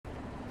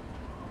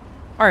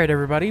Alright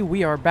everybody,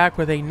 we are back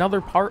with another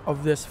part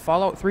of this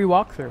Fallout 3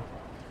 walkthrough.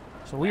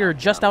 So we are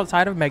just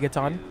outside of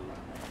Megaton,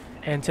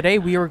 and today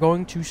we are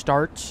going to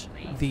start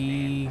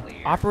the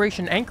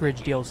Operation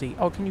Anchorage DLC.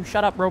 Oh, can you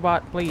shut up,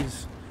 robot,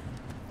 please?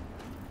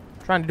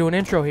 I'm trying to do an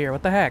intro here,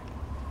 what the heck?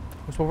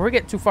 So before we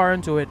get too far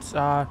into it,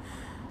 I'll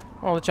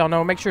let y'all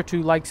know, make sure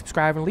to like,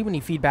 subscribe, and leave any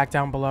feedback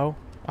down below.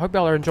 I hope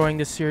y'all are enjoying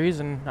this series,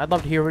 and I'd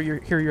love to hear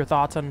your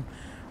thoughts on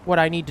what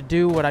I need to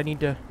do, what I need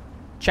to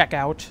check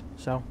out,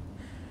 so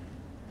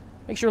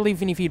make sure to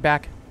leave any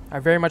feedback. I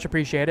very much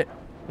appreciate it.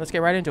 Let's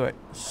get right into it.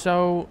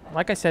 So,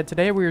 like I said,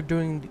 today we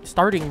are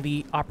starting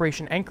the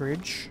Operation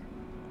Anchorage.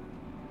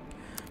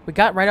 We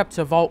got right up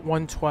to Vault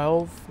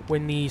 112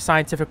 when the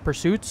Scientific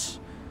Pursuits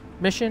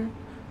mission,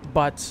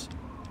 but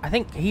I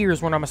think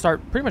here's when I'm going to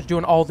start pretty much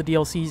doing all the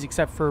DLCs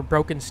except for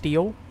Broken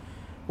Steel,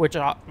 which,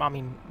 I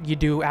mean, you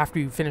do after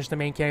you finish the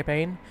main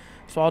campaign.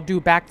 So I'll do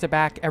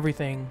back-to-back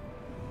everything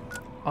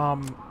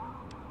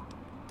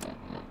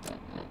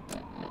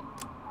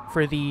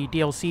for the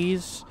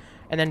DLCs,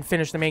 and then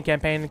finish the main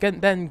campaign,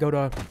 and then go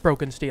to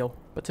Broken Steel.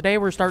 But today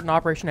we're starting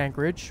Operation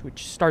Anchorage,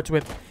 which starts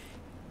with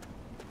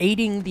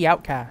aiding the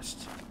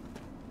Outcast.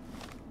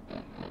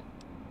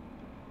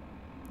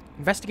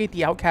 Investigate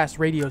the Outcast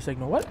radio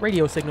signal. What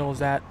radio signal is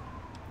that?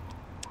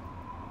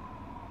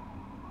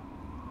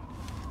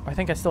 I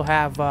think I still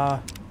have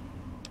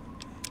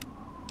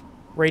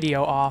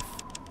radio off.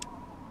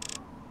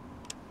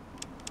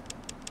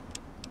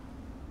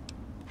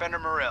 Fender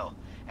Morrill.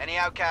 Any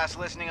outcasts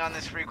listening on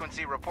this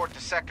frequency report to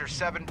Sector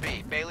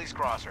 7B, Bailey's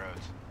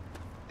Crossroads.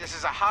 This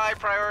is a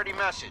high-priority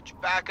message.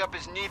 Backup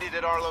is needed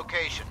at our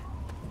location.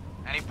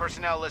 Any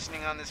personnel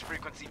listening on this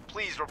frequency,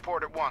 please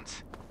report at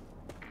once.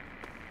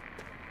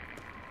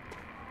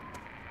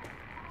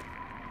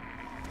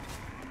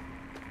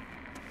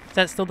 Is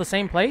that still the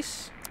same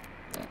place?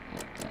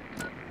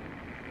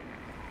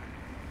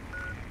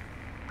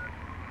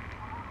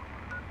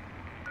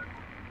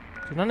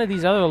 So none of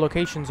these other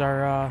locations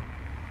are,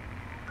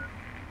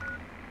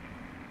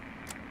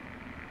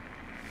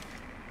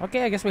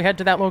 okay, I guess we head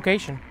to that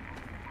location.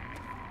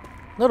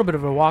 A little bit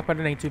of a walk, but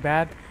it ain't too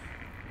bad.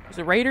 Is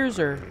it raiders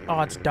or...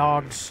 oh, it's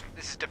dogs.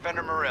 This is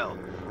Defender Morrill.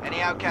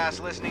 Any outcasts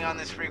listening on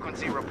this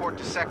frequency report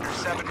to Sector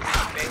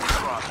 7B, Bailey's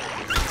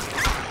Crossroads.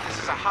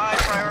 This is a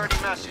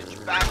high-priority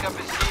message. Backup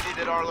is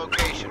needed at our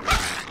location.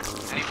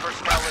 Any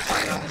personnel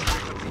listening on this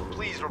frequency,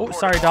 please report. Oh,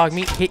 sorry, dog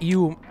meat hit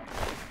you.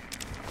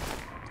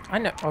 I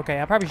know.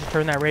 Okay, I probably should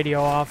turn that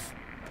radio off.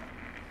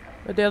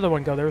 Where'd the other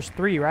one go? There was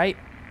 3, right?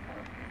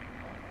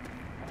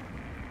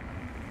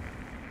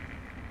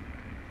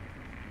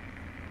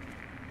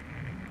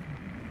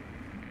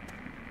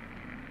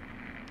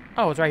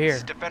 Oh, it's right here.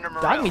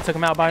 Dog meat took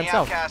him out by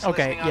himself.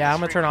 Okay, yeah, I'm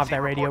gonna turn off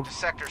that radio.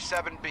 Sector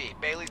 7B,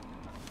 Bailey.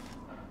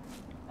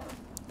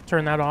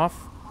 Turn that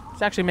off.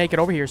 Let's actually make it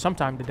over here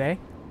sometime today.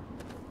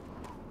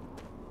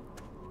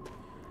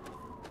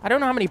 I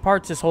don't know how many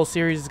parts this whole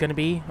series is gonna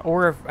be,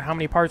 or how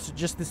many parts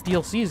just this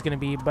DLC is gonna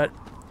be, but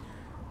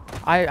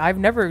I've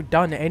never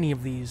done any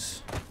of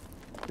these,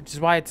 which is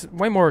why it's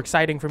way more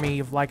exciting for me.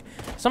 Of like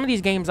some of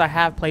these games I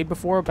have played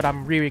before, but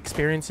I'm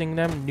re-experiencing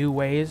them new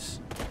ways.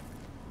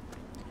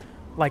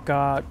 Like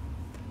the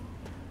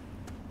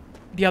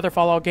other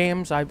Fallout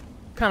games, I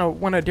kind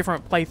of went a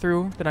different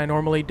playthrough than I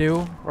normally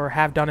do or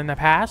have done in the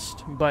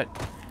past, but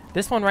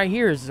this one right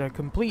here is a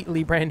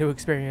completely brand new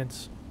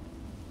experience.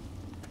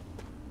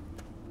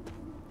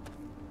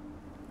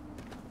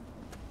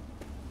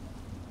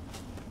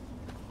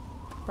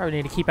 Probably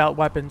need to keep out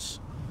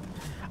weapons.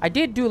 I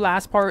did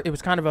last part, it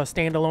was kind of a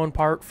standalone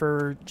part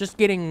for just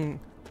getting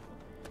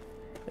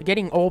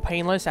old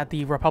painless at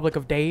the Republic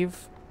of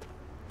Dave,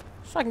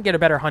 so I can get a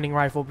better hunting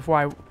rifle before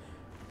I...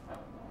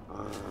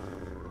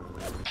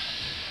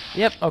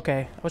 Yep,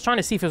 okay. I was trying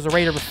to see if it was a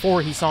raider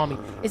before he saw me.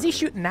 Is he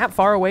shooting that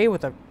far away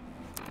with a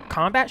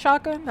combat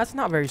shotgun? That's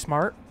not very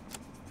smart.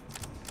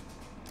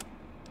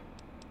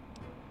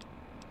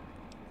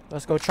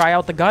 Let's go try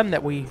out the gun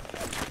that we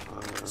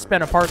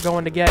spent a part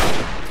going to get.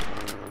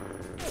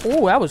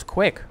 Oh, that was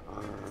quick.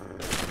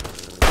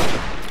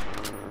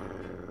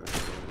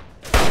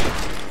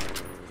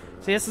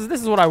 See, this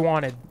is what I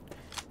wanted.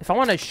 If I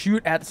want to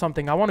shoot at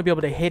something, I want to be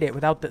able to hit it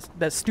without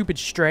that stupid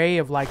stray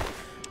of like,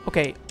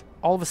 okay,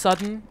 all of a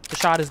sudden, the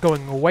shot is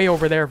going way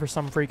over there for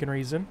some freaking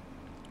reason.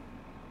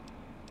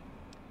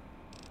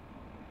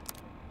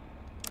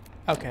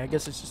 Okay, I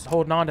guess it's just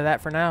holding on to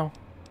that for now.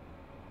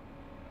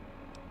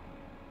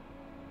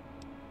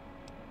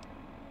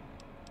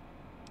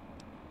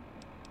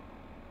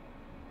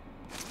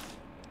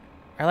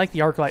 I like the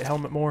Arclight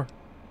helmet more.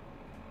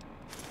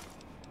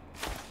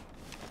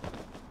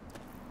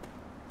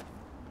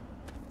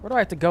 Where do I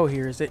have to go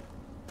here? Is it...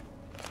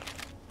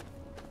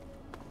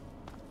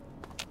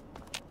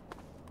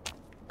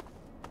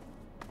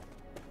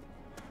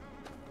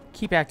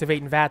 keep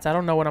activating VATS. I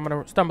don't know when I'm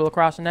going to stumble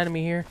across an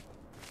enemy here.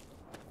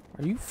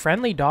 Are you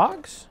friendly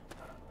dogs?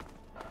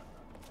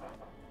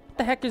 What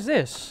the heck is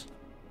this?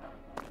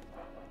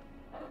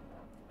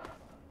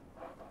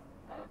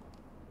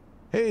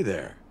 Hey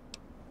there.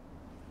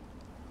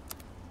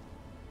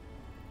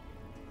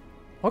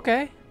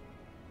 Okay.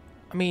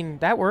 I mean,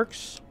 that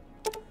works.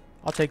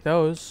 I'll take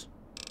those.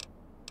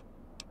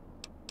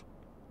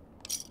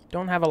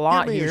 Don't have a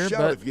lot Give me here, a shout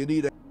but if you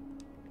need a...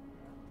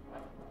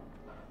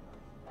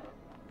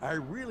 I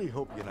really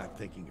hope you're not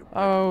thinking of...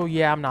 oh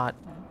yeah, I'm not.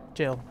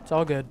 Chill. It's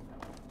all good.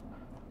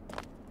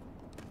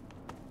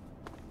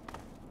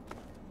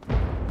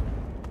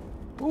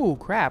 Ooh,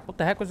 crap. What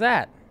the heck was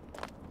that?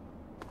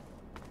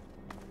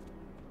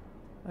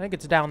 I think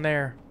it's down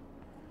there.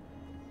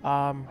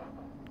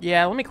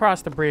 Yeah, let me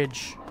cross the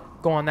bridge.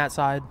 Go on that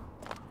side.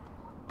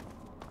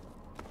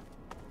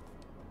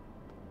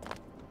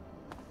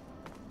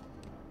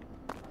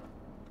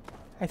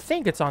 I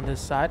think it's on this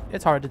side.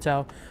 It's hard to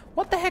tell.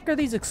 What the heck are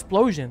these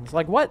explosions?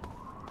 Like, what?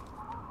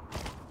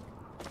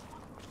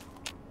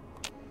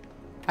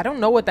 I don't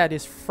know what that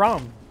is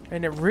from,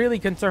 and it really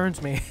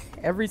concerns me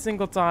every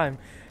single time.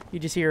 You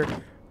just hear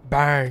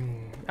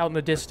bang out in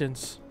the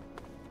distance.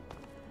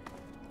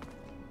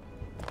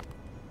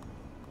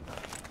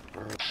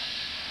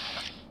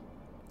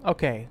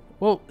 Okay,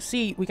 well,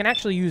 see, we can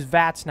actually use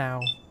VATS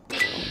now.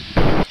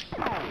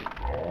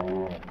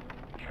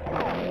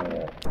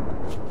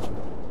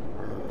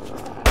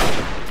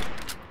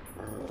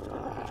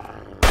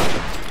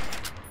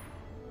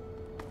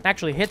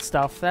 Actually hit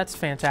stuff. That's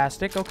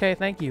fantastic. Okay,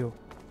 thank you.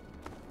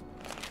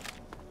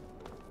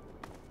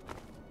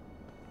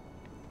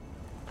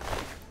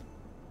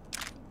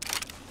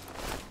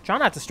 Try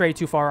not to stray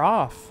too far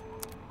off.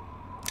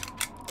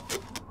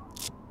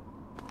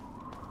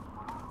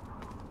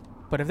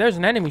 But if there's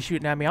an enemy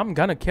shooting at me, I'm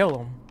gonna kill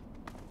him.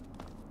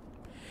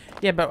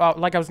 Yeah, but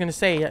like I was gonna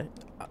say,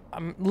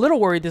 I'm a little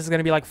worried this is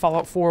gonna be like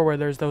Fallout 4 where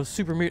there's those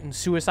super mutant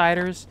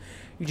suiciders.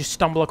 You just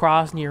stumble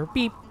across and you're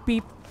beep,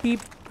 beep,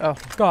 beep. Oh,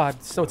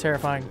 God, so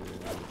terrifying.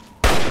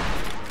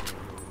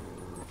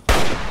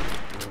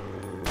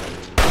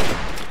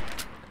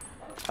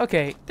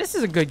 Okay, this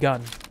is a good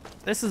gun.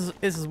 This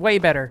is way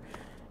better.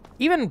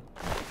 Even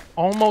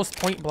almost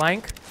point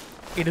blank,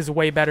 it is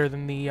way better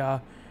than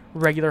the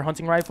regular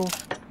hunting rifle.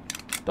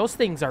 Those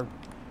things are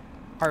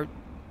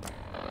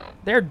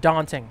they're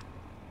daunting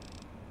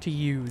to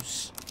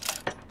use.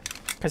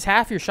 Because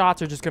half your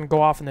shots are just going to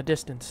go off in the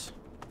distance.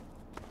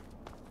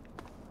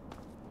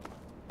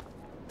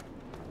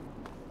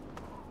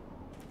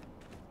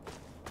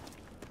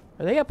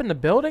 Are they up in the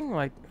building?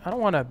 Like, I don't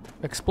want to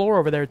explore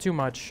over there too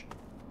much.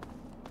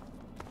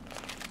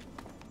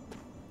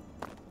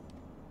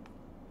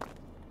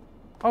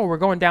 Oh, we're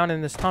going down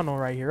in this tunnel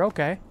right here.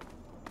 Okay.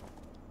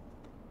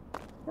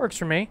 Works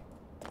for me.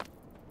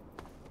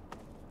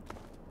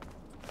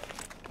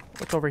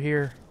 What's over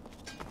here?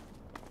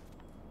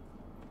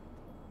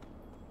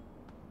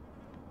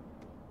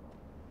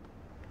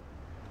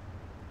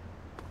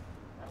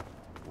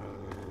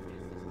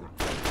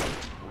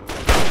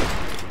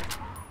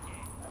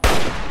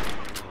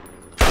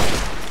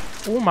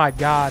 Oh my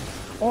God.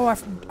 Oh,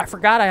 I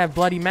forgot I have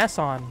Bloody Mess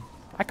on.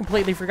 I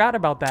completely forgot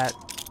about that.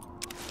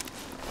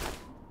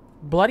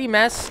 Bloody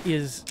Mess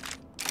is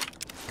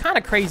kind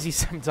of crazy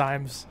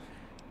sometimes.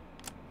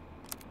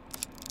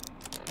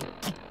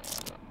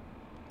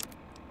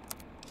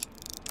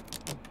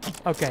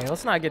 Okay,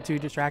 let's not get too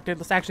distracted.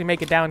 Let's actually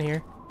make it down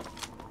here.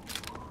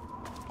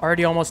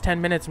 Already almost 10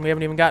 minutes and we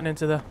haven't even gotten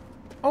into the...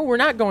 Oh, we're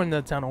not going to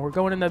the tunnel. We're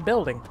going in the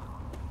building.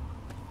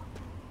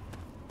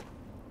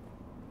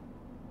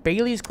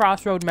 Bailey's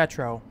Crossroad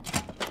Metro.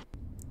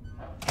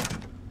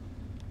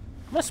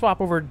 I'm gonna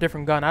swap over a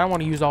different gun. I don't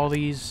want to use all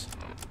these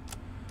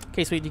in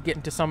case we get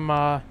into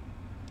some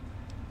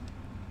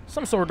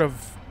sort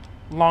of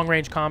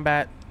long-range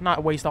combat.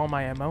 Not waste all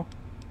my ammo.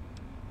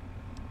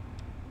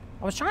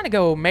 I was trying to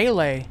go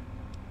melee.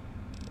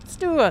 Let's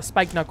do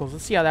spike knuckles.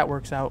 Let's see how that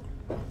works out.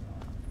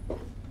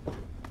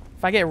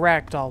 If I get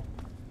wrecked, I'll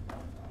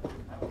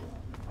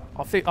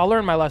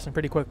learn my lesson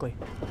pretty quickly.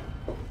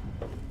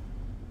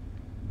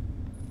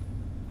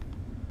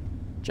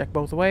 Check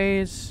both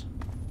ways.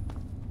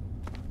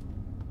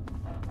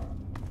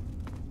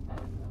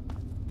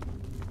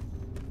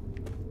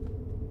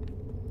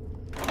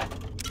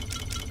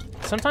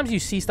 Sometimes you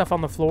see stuff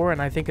on the floor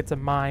and I think it's a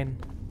mine.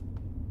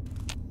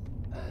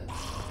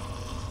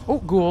 Oh,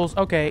 ghouls.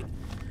 Okay.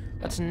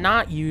 Let's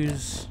not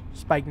use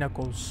spike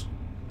knuckles.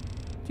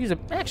 Let's use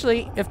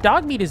actually, if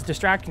dog meat is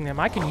distracting them,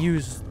 I can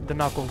use the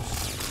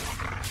knuckles.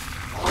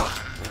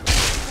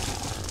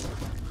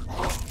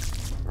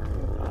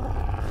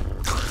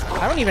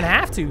 I don't even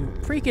have to.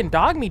 Freaking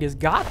dog meat has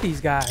got these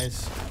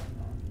guys.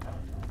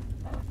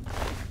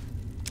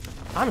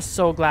 I'm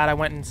so glad I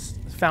went and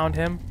found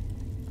him.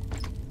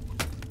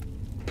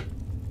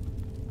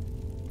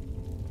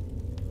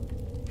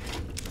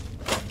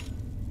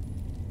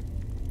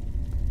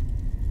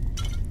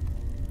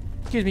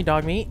 Excuse me,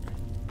 dog meat.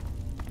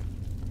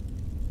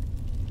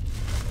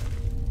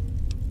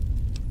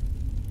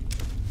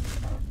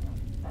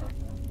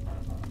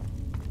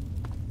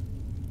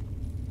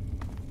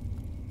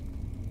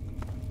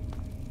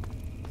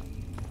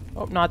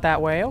 Oh, not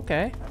that way.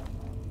 Okay.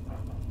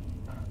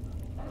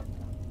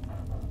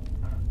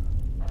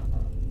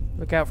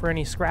 Look out for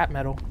any scrap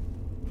metal.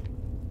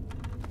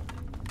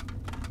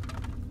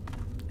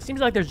 Seems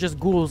like there's just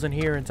ghouls in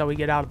here until we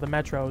get out of the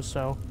metros,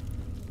 so...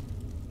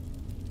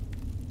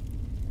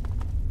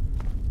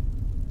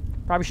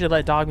 Probably should have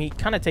let Dogmeat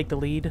kind of take the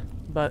lead,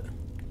 but...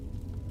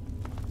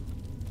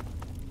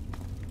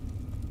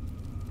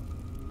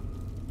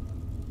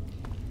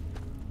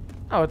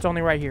 Oh, it's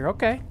only right here.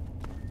 Okay.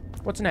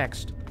 What's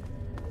next?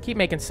 Keep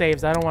making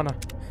saves. I don't want to...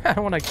 I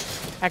don't want to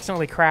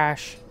accidentally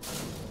crash.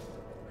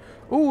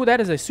 Ooh, that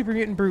is a super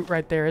mutant brute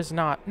right there. It's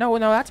not. No,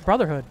 no, that's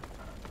Brotherhood.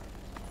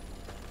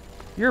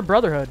 You're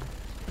Brotherhood.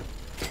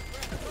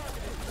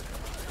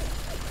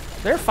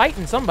 They're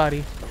fighting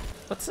somebody.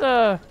 Let's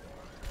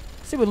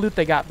see what loot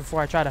they got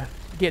before I try to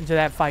get into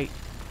that fight.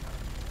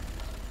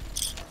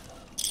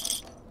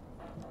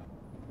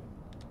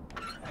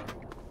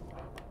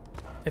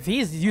 If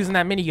he's using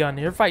that minigun,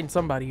 you're fighting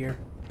somebody here.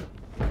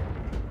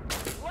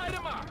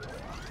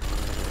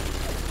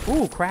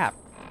 Ooh, crap.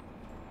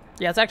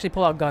 Yeah, let's actually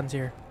pull out guns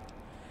here.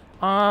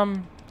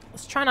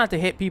 Let's try not to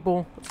hit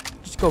people.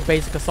 Just go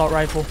basic assault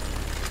rifle.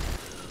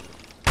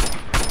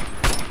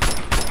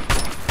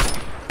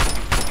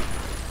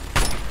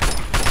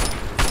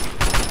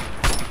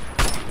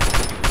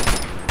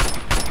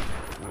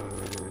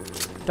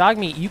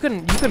 Dogmeat, you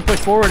can push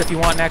forward if you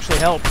want and actually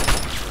help.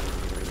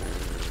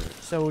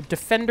 So,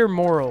 Defender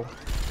Moral.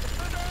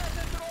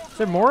 Is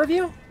there more of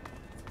you?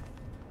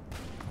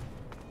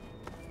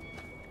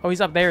 Oh,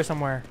 he's up there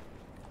somewhere.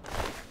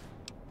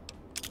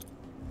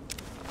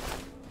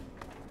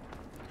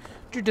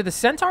 Dude, do the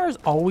Centaurs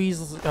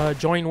always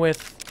join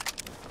with...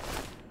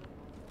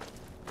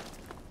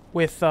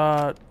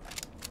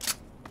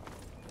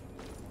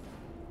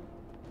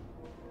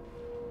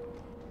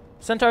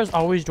 Centaurs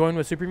always join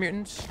with super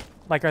mutants?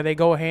 Like, are they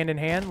go hand in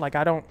hand? Like,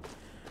 I don't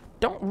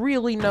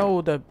really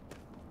know the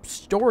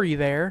story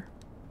there.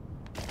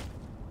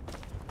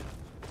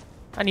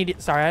 I need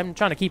it. Sorry, I'm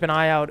trying to keep an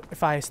eye out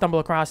if I stumble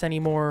across any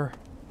more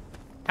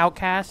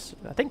outcasts.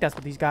 I think that's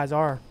what these guys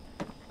are.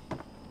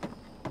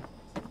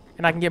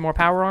 And I can get more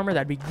power armor.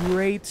 That'd be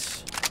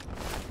great.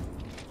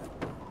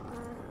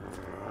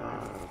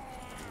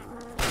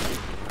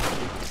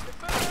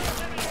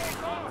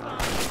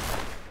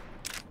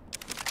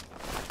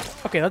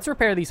 Okay, let's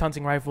repair these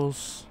hunting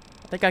rifles.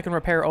 I think I can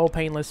repair Old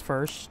Painless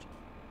first.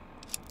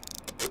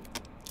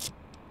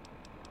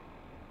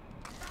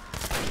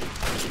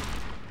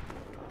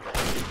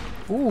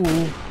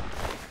 Ooh.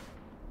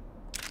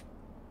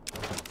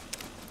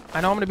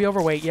 I know I'm going to be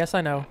overweight. Yes,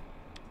 I know.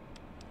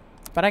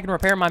 But I can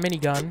repair my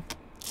minigun.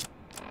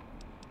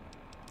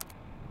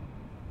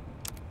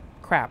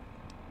 Crap.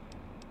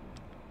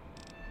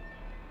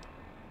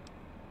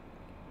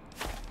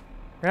 We're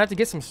going to have to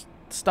get some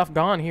stuff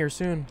gone here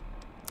soon.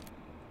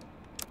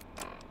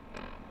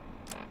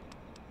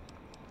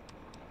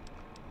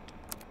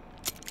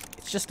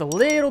 It's just a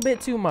little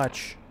bit too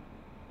much.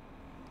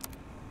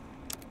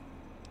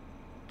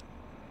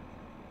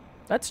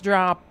 Let's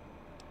drop...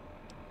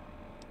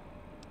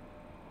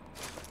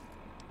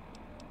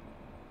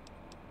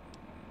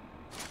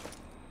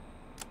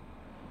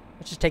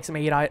 Let's just take some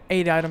eight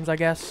items, I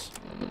guess.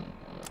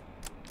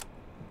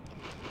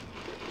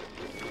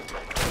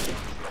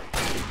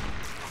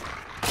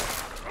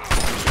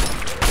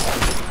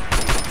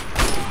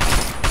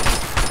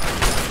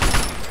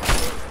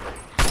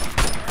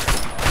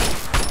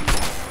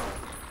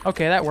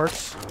 Okay, that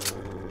works.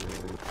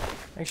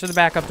 Thanks for the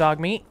backup,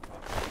 Dogmeat.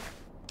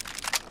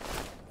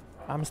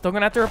 I'm still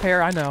gonna have to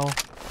repair, I know.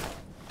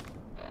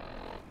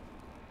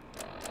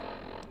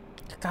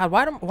 God,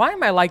 why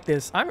am I like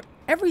this?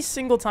 Every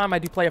single time I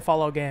do play a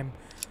Fallout game,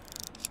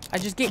 I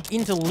just get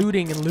into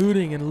looting and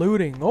looting and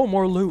looting. Oh,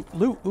 more loot.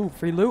 Loot. Ooh,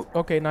 free loot.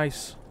 Okay,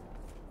 nice.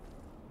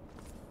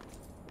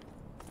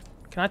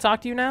 Can I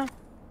talk to you now?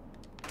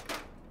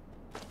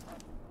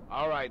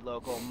 Alright,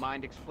 local.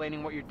 Mind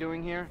explaining what you're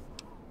doing here?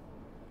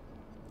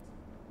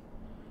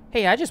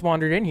 Hey, I just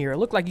wandered in here. It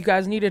looked like you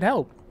guys needed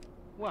help.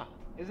 Well,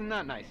 isn't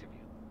that nice of you?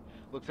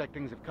 Looks like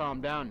things have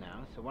calmed down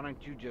now, so why don't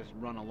you just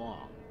run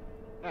along?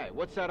 Hey,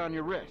 what's that on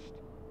your wrist?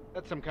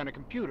 That's some kind of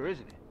computer,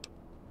 isn't it?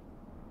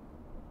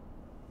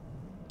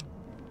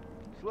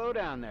 Slow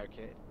down there,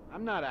 kid.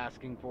 I'm not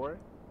asking for it.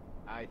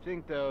 I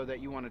think, though, that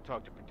you want to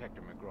talk to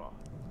Protector McGraw.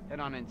 Head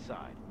on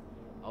inside.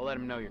 I'll let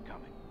him know you're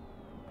coming.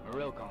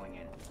 Marill calling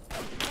in.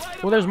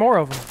 Well, there's more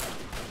of them.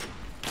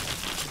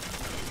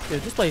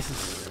 Dude, this place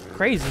is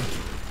crazy.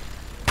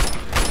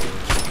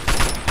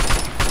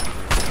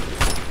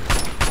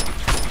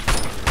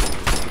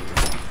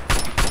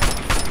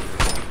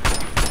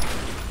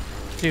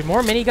 Dude,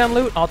 more minigun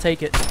loot? I'll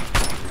take it.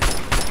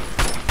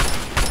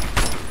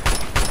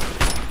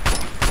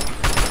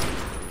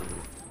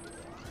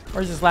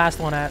 Where's this last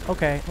one at?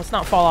 Okay, let's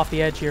not fall off the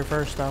edge here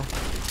first, though.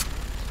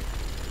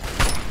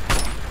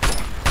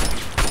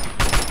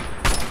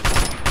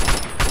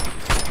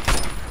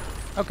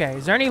 Okay,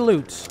 is there any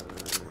loot?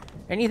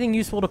 Anything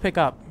useful to pick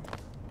up?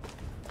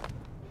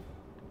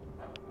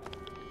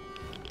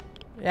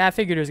 Yeah, I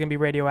figured it was going to be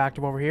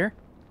radioactive over here.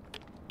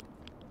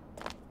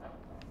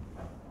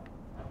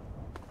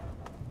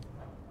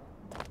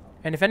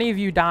 And if any of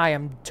you die,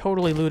 I'm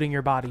totally looting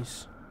your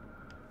bodies.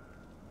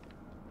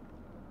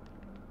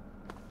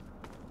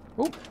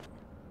 Oop.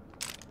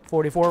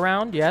 44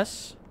 round,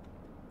 yes.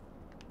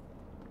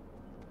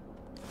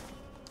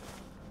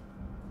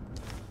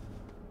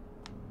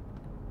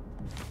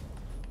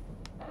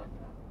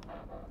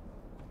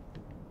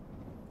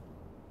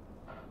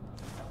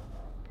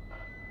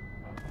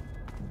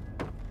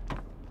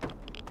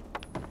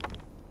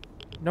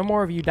 No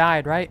more of you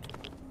died, right?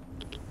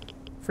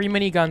 Free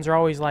miniguns are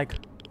always like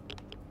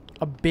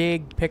a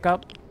big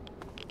pickup.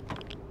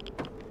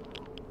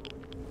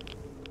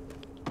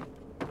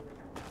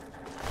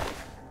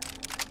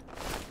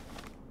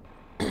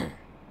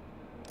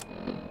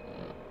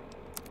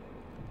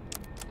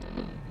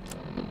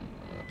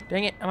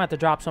 Dang it, I'm gonna have to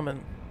drop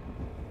something.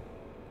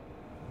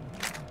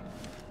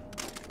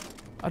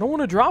 I don't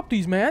want to drop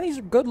these, man. These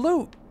are good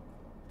loot.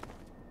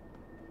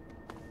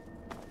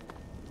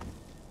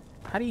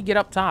 How do you get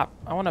up top?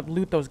 I want to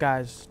loot those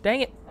guys.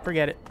 Dang it.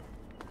 Forget it.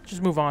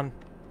 Just move on.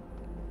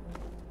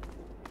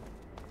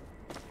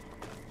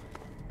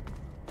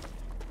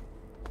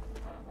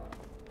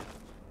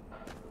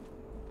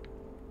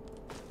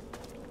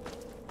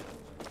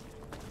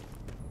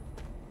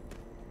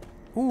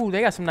 Ooh,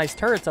 they got some nice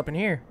turrets up in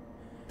here.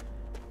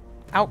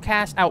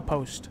 Outcast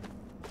Outpost.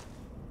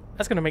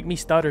 That's going to make me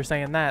stutter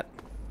saying that.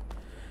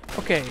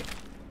 Okay.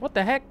 What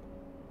the heck?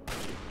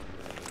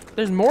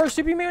 There's more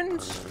super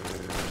mutants?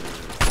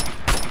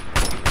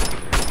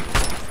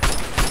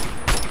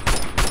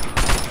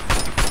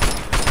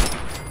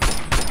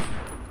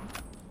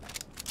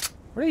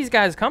 Where do these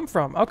guys come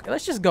from? Okay,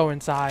 let's just go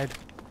inside.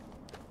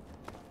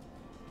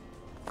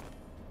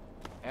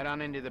 Head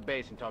on into the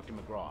base and talk to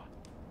McGraw.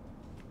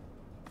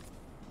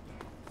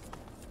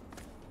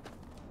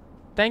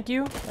 Thank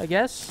you, I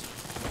guess.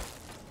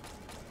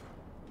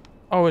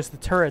 Oh, it's the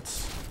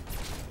turrets.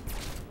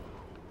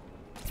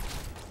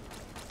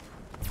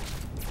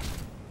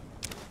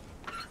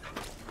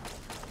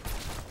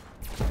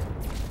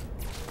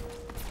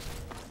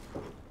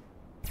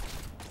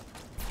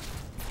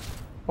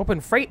 Open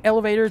freight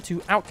elevator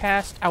to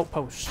Outcast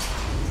Outpost.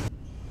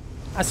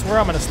 I swear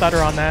I'm gonna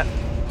stutter on that.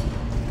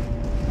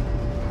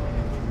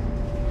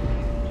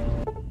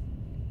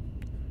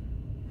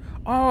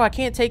 Oh, I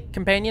can't take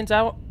companions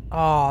out?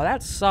 Oh,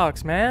 that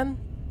sucks, man.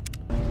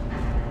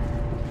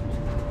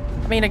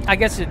 I mean, I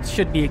guess it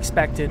should be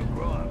expected.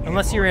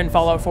 Unless you're in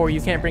Fallout 4, you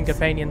can't bring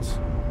companions.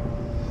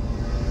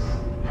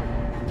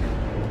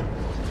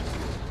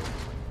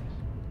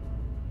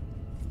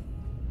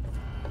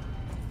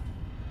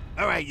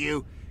 All right,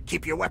 you.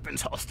 Keep your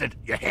weapons holstered,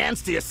 your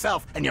hands to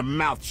yourself, and your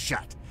mouth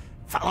shut.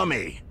 Follow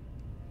me.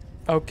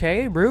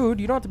 Okay, rude.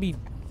 You don't have to be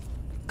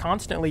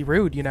constantly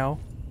rude, you know.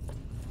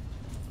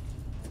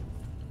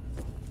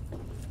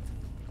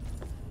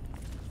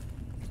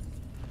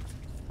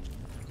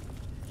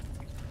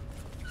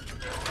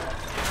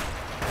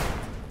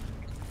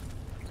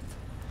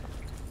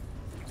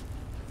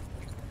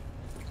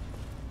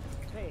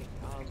 Hey,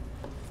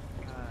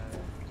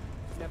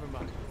 never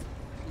mind.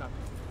 It's nothing.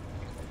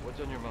 What's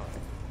on your mind?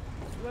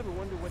 You ever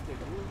wonder what they do,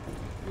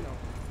 you know,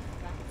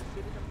 back at the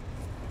Citadel?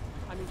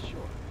 I mean,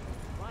 sure,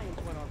 Lions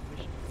went on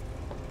mission.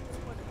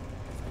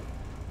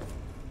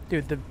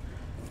 Dude,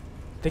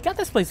 they got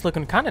this place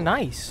looking kind of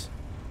nice.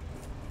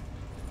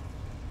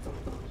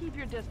 Keep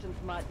your distance,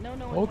 Mutt. No,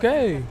 no.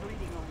 Okay.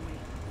 Breeding on me.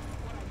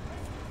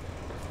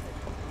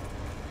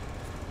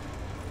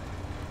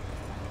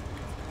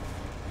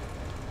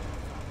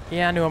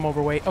 Yeah, I knew I'm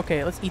overweight.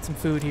 Okay, let's eat some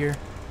food here.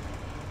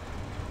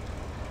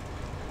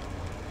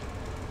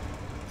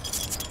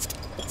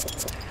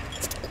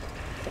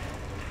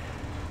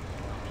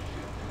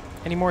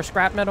 Any more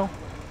scrap metal?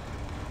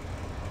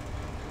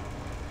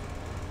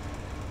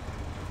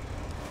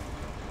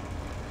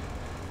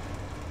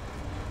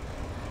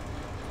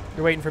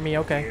 You're waiting for me,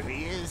 okay. Here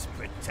he is,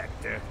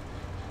 Protector.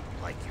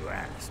 Like you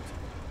asked.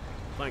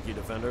 Thank you,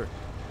 Defender.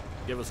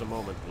 Give us a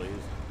moment, please.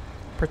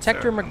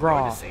 Protector Sir, I'm going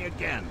McGraw. to say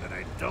again that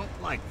I don't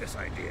like this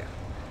idea.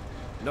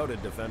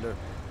 Noted, Defender.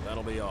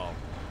 That'll be all.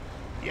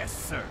 Yes,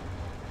 sir.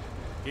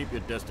 Keep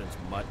your distance,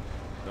 mutt.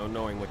 No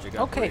knowing what you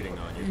got Okay, breathing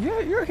on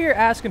you. you're here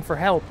asking for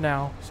help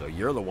now. So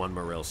you're the one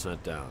Morell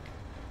sent down.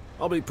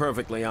 I'll be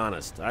perfectly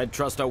honest. I'd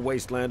trust a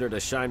Wastelander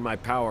to shine my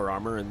power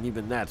armor, and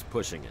even that's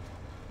pushing it.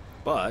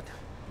 But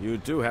you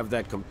do have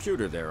that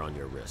computer there on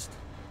your wrist.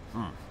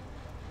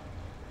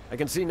 I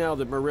can see now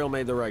that Morell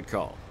made the right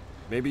call.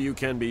 Maybe you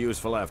can be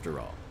useful after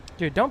all.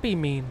 Dude, don't be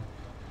mean.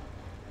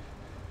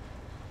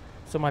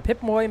 So my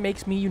Pip-Boy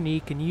makes me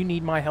unique, and you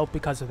need my help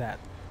because of that.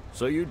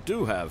 So you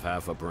do have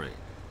half a brain.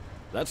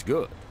 That's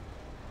good.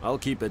 I'll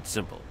keep it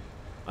simple.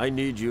 I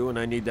need you, and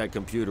I need that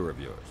computer of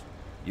yours.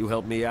 You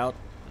help me out,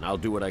 and I'll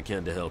do what I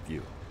can to help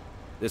you.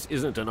 This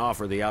isn't an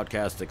offer the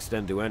Outcasts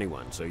extend to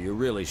anyone, so you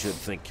really should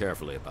think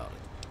carefully about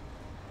it.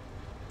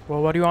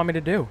 Well, what do you want me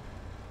to do?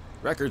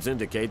 Records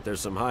indicate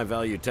there's some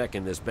high-value tech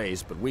in this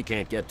base, but we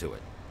can't get to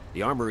it.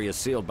 The armory is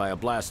sealed by a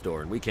blast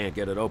door, and we can't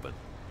get it open.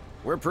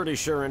 We're pretty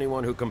sure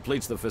anyone who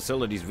completes the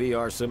facility's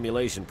VR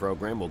simulation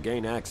program will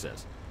gain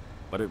access,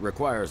 but it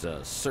requires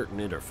a certain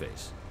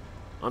interface.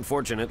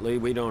 Unfortunately,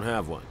 we don't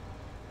have one.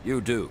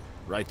 You do,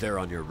 right there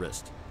on your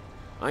wrist.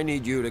 I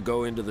need you to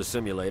go into the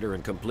simulator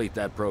and complete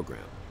that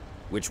program,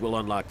 which will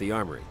unlock the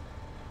armory.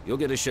 You'll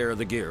get a share of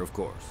the gear, of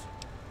course.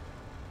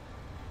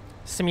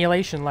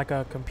 Simulation, like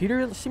a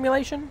computer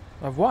simulation?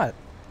 Of what?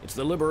 It's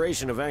the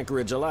liberation of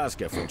Anchorage,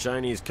 Alaska from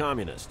Chinese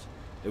communists.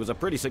 It was a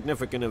pretty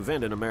significant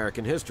event in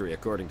American history,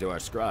 according to our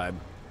scribe.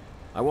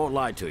 I won't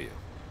lie to you.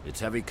 It's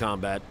heavy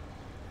combat.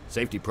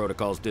 Safety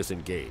protocols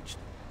disengaged.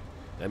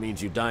 That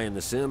means you die in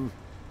the sim,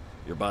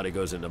 your body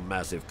goes into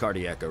massive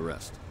cardiac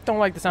arrest. Don't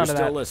like the sound You're of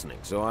that. still listening,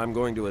 so I'm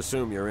going to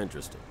assume you're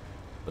interested.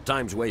 But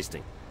time's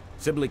wasting.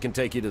 Sibley can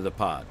take you to the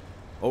pod.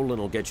 Olin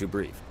will get you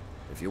briefed.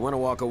 If you want to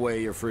walk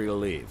away, you're free to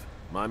leave.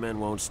 My men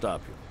won't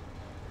stop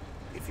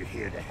you. If you're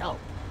here to help,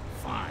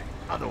 fine.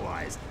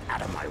 Otherwise,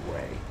 out of my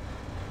way.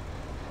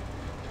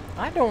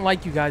 I don't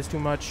like you guys too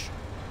much.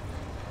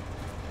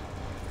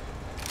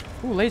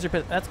 Ooh, laser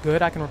pistol. That's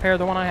good. I can repair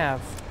the one I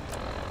have.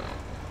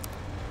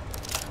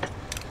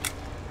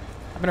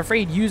 I've been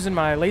afraid using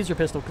my laser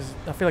pistol because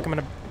I feel like I'm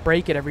going to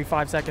break it every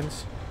 5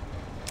 seconds.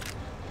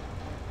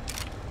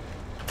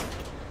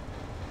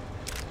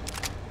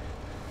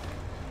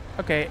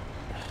 Okay.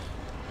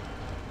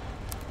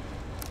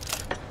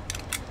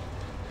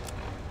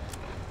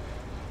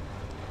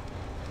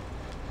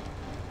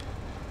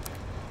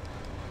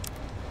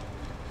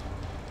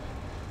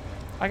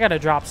 I gotta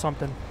drop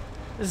something.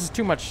 This is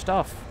too much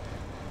stuff.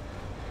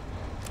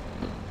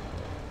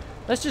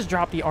 Let's just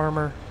drop the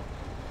armor.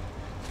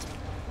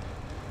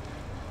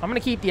 I'm gonna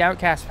keep the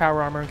Outcast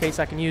power armor in case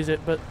I can use it,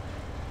 but...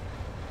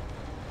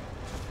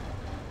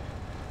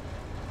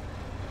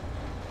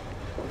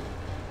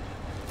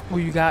 Oh,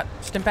 you got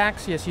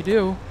Stimpaks? Yes, you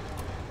do.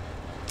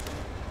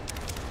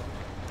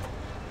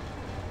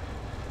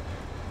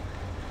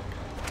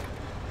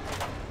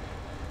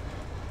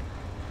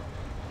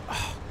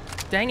 Oh,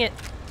 dang it.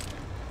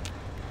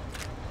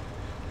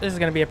 This is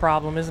gonna be a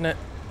problem, isn't it?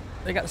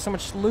 They got so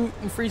much loot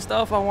and free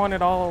stuff. I want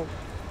it all.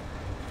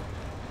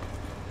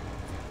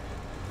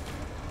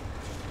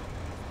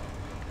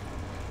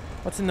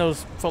 What's in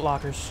those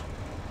footlockers?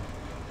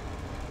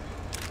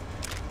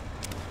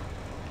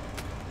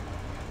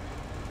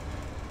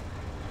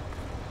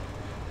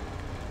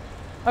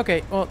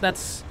 Okay, well,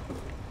 that's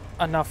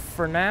enough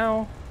for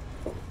now.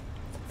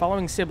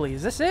 Following Sibley.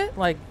 Is this it?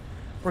 Like,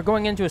 we're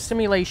going into a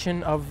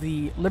simulation of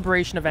the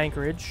liberation of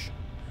Anchorage,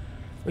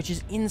 which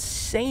is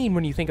insane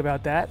when you think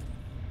about that.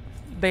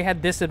 They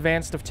had this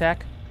advanced of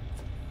tech,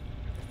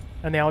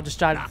 and they all just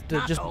tried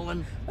to just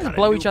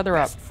blow each other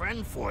up. Best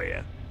friend for you.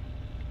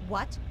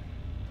 What?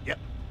 Yep.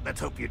 Let's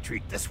hope you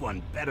treat this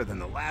one better than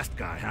the last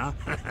guy, huh?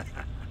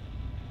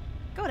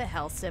 Go to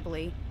hell,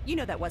 Sibley. You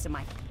know that wasn't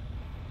my...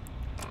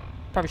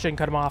 Probably shouldn't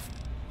cut him off.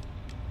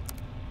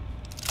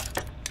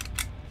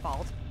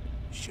 fault.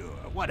 Sure,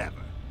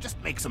 whatever.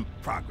 Just make some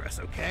progress,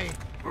 okay?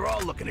 We're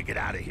all looking to get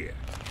out of here.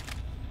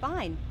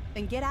 Fine.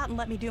 Then get out and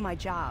let me do my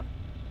job.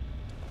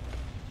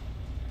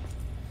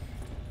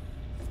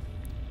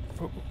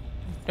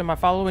 Am I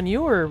following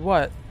you or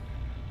what?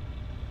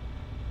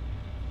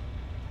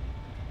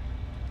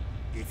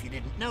 If you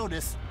didn't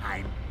notice,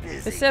 I'm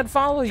busy. It said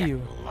follow Get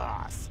you.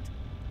 lost.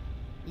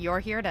 You're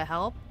here to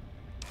help?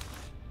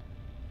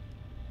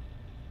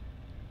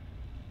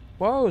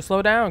 Whoa,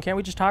 slow down. Can't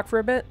we just talk for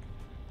a bit?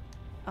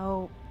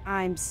 Oh,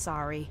 I'm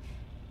sorry.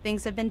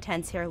 Things have been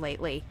tense here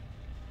lately,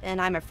 and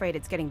I'm afraid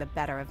it's getting the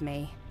better of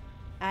me.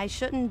 I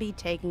shouldn't be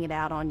taking it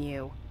out on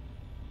you.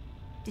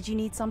 Did you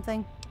need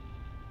something?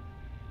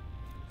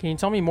 Can you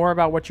tell me more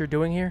about what you're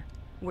doing here?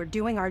 We're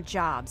doing our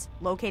jobs,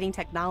 locating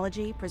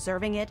technology,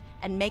 preserving it,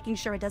 and making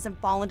sure it doesn't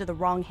fall into the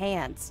wrong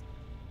hands.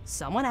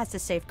 Someone has to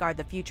safeguard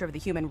the future of the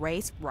human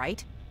race,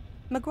 right?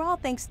 McGraw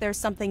thinks there's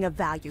something of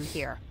value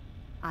here.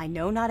 I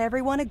know not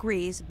everyone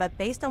agrees, but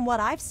based on what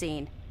I've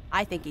seen,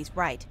 I think he's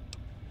right.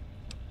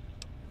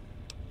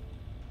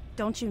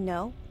 Don't you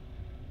know?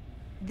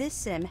 This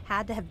sim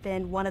had to have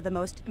been one of the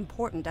most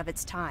important of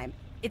its time.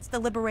 It's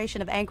the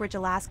liberation of Anchorage,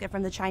 Alaska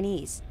from the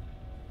Chinese.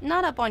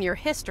 Not up on your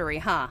history,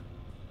 huh?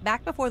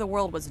 Back before the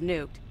world was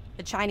nuked,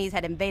 the Chinese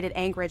had invaded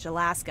Anchorage,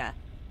 Alaska.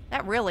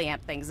 That really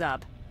amped things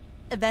up.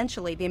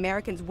 Eventually, the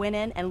Americans went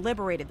in and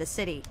liberated the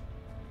city.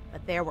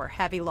 But there were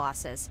heavy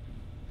losses.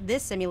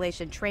 This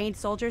simulation trained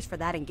soldiers for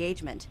that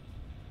engagement.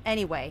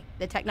 Anyway,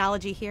 the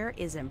technology here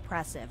is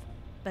impressive,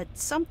 but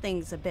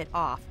something's a bit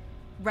off.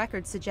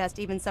 Records suggest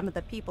even some of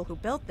the people who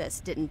built this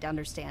didn't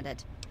understand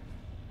it.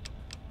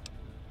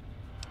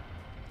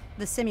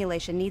 The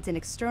simulation needs an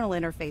external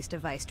interface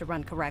device to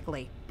run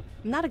correctly.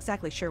 I'm not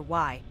exactly sure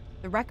why.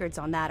 The records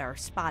on that are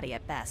spotty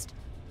at best.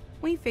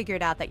 We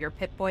figured out that your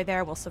Pip-Boy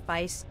there will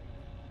suffice.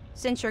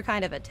 Since you're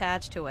kind of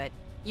attached to it,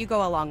 you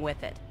go along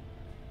with it.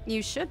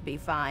 You should be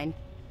fine,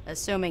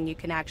 assuming you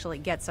can actually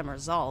get some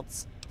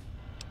results.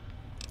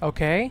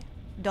 Okay.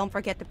 Don't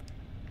forget to...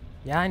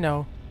 Yeah, I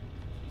know.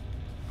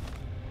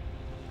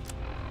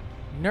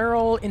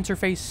 Neural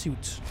interface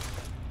suit.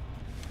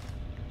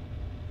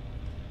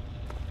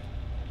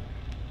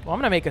 Well, I'm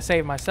gonna make a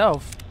save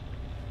myself.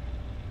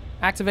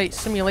 Activate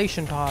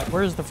simulation pod.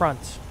 Where's the front?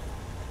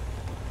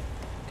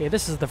 Okay,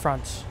 this is the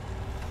front.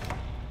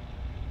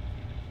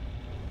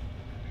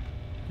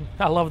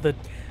 I love the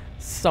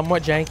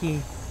somewhat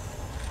janky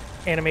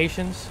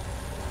animations.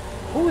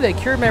 Ooh, they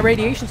cured my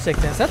radiation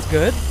sickness. That's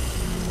good.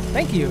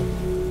 Thank you.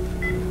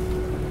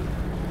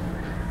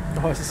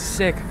 Oh, this is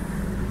sick.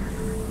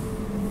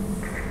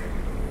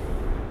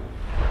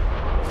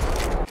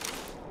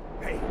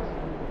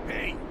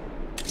 Hey,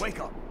 wake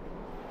up.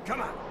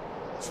 Come on,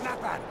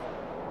 snap at him.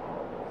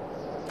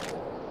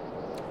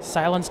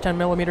 Silenced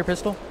 10mm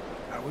pistol.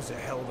 That was a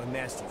hell of a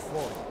nasty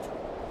fall.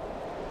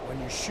 When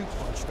your chute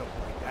bunched up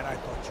like that, I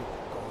thought you were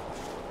gone.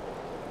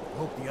 I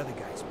hope the other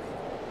guys made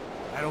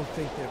it. I don't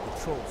think their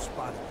patrol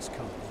spotted us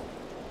coming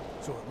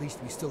in. So at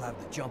least we still have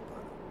the jump on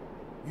them.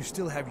 You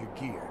still have your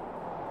gear,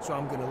 so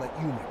I'm gonna let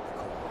you make the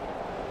call.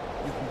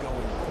 You can go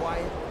in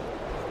quiet,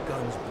 but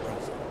guns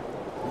blazing.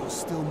 We'll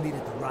still meet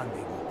at the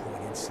rendezvous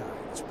point inside,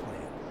 as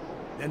planned.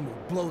 Then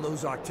we'll blow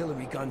those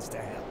artillery guns to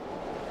hell.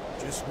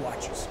 Just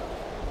watch yourself.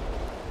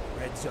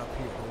 Reds up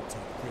here don't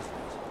take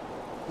prisoners.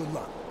 Good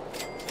luck.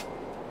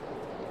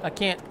 I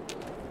can't.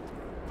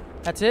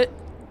 That's it?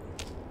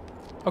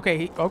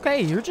 Okay,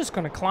 okay, you're just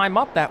gonna climb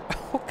up that.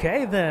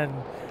 Okay, then.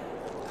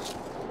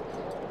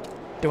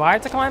 Do I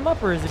have to climb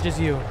up, or is it just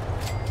you?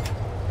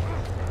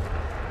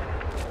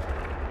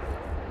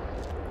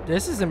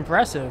 This is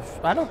impressive.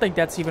 I don't think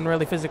that's even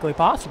really physically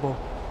possible.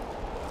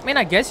 I mean,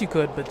 I guess you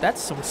could, but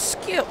that's some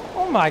skill.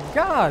 Oh my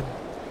god.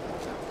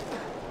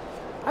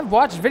 I've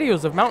watched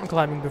videos of mountain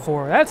climbing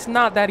before. That's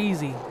not that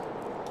easy.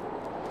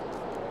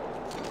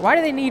 Why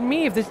do they need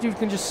me if this dude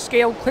can just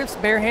scale cliffs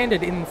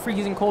barehanded in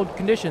freezing cold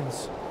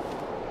conditions?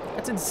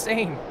 That's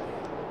insane.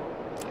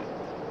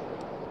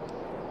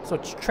 So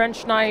it's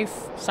trench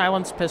knife,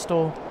 silenced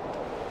pistol.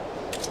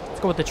 Let's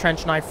go with the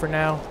trench knife for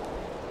now.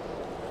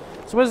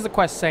 So what is the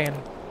quest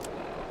saying?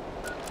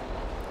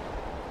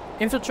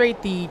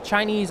 Infiltrate the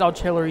Chinese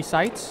artillery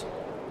sites.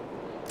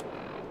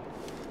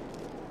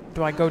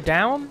 Do I go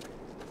down?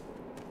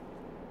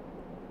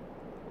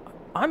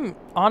 I'm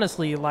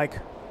honestly, like,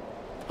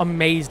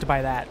 amazed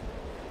by that.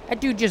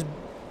 That dude just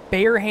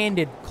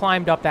barehanded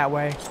climbed up that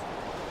way.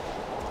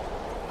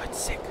 What,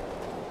 sick.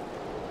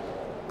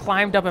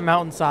 Climbed up a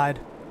mountainside.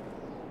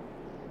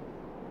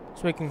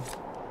 So we can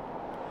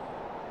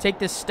take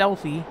this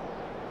stealthy.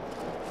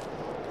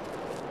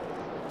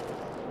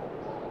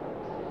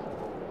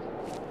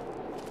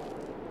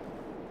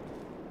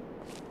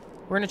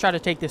 We're gonna try to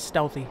take this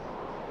stealthy.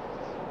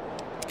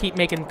 Keep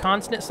making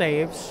constant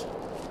saves.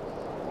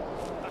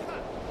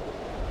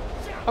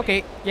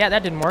 Okay, yeah,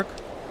 that didn't work.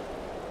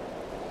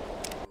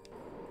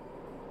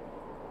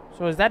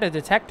 So is that a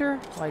detector?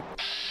 Like,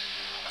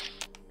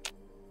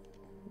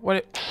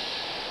 what?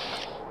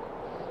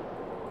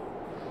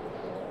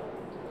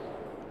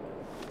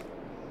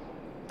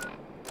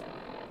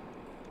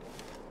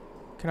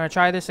 Can I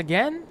try this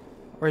again?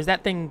 Or is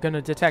that thing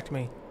gonna detect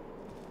me?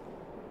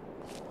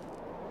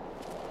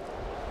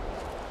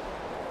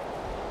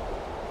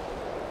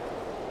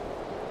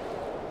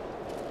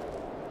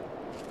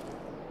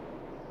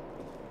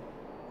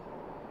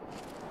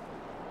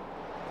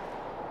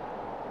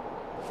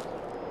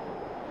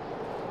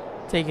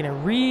 Taking it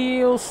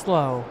real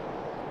slow.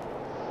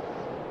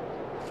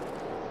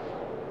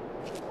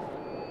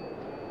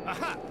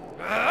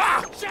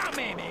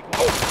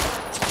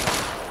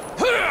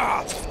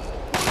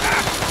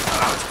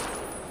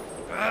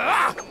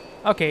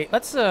 Okay,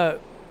 let's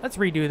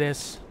redo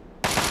this.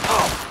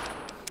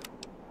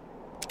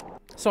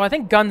 So I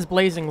think guns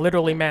blazing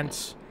literally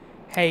meant,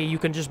 hey, you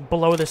can just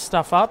blow this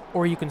stuff up,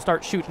 or you can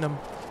start shooting them.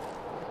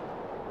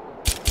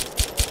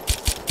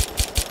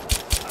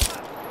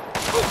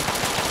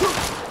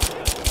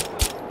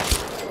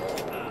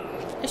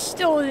 It's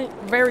still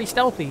very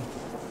stealthy.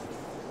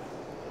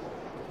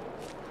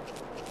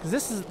 'Cause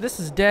this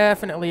is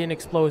definitely an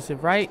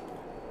explosive, right?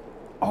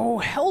 Oh,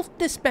 health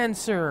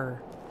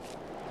dispenser.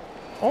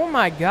 Oh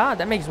my god,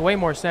 that makes way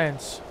more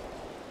sense.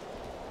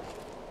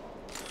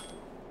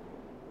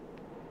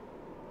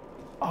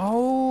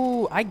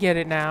 Oh, I get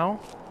it now.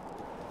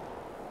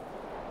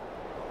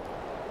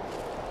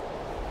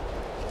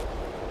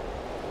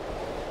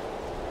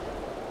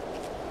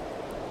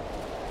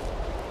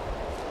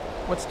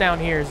 What's down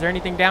here? Is there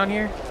anything down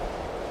here?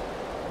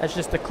 That's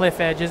just the cliff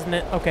edge, isn't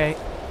it? Okay.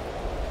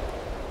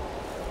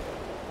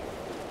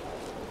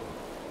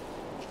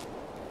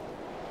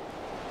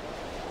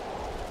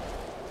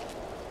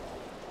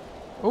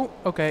 Oh,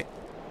 okay.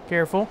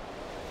 Careful.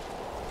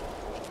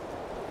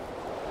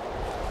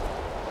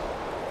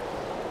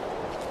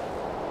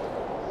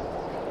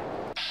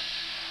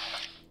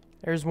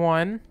 There's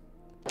one.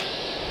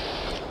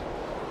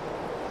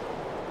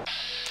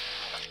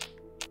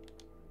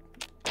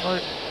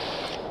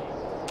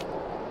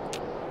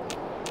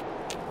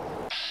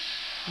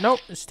 Nope,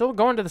 it's still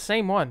going to the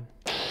same one.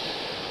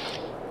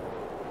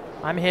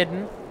 I'm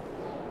hidden.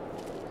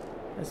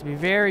 Let's be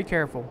very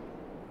careful.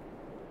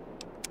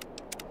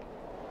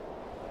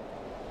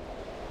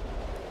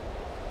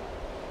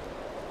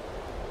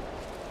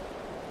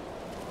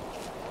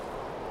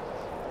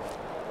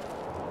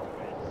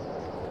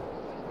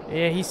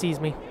 Yeah, he sees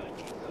me.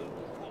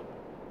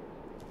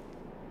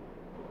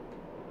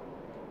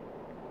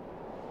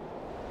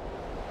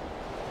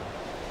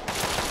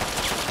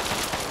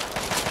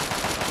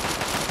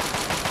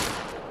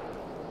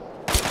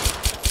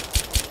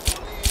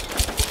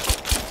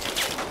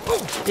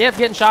 Yep,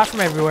 getting shot from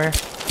everywhere.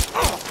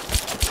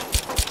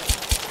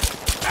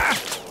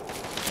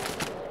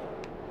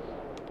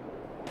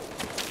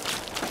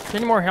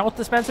 Any more health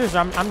dispensers?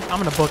 I'm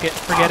gonna book it.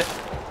 Forget it.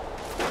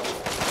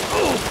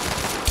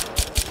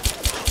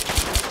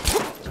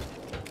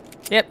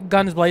 Yep,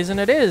 guns blazing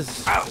it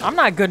is. I'm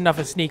not good enough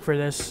a sneak for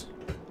this.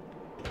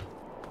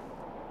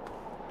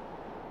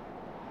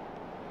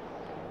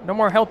 No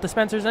more health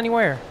dispensers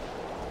anywhere.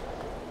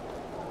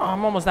 Oh,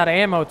 I'm almost out of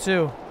ammo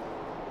too.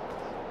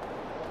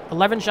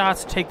 11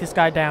 shots to take this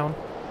guy down.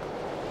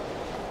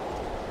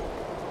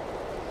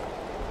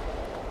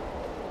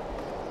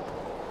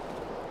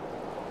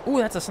 Ooh,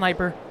 that's a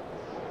sniper.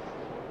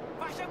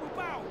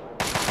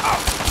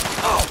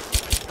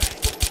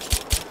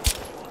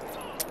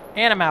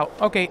 And I'm out.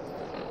 Okay.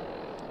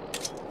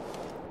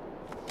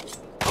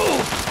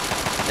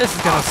 This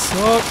is gonna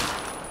suck.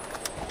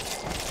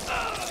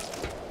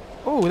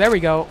 Ooh, there we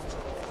go.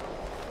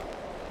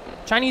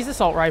 Chinese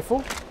assault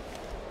rifle.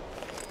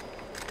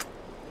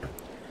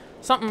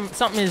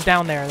 Something is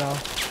down there though.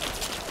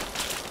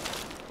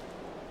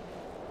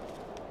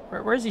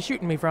 Where's he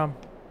shooting me from?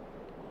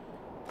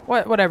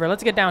 Whatever,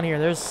 let's get down here.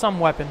 There's some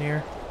weapon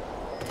here.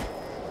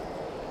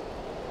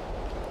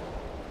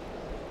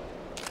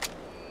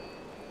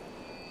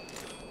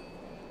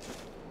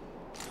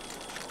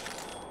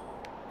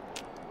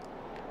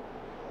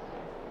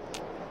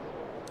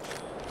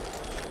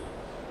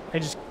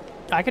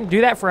 I can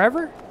do that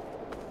forever?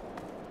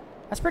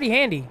 That's pretty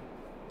handy.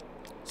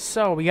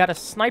 So, we got a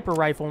sniper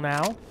rifle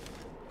now.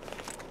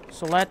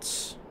 So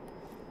let's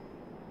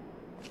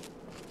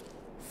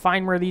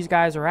find where these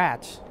guys are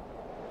at.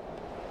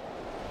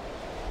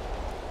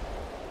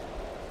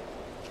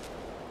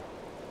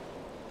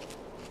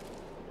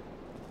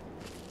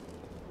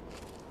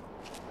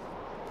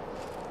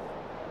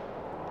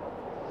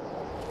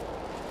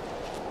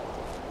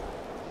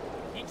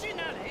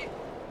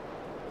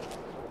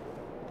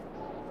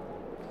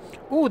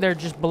 Ooh, they're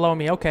just below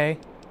me. Okay.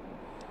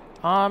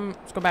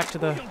 Let's go back to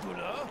the...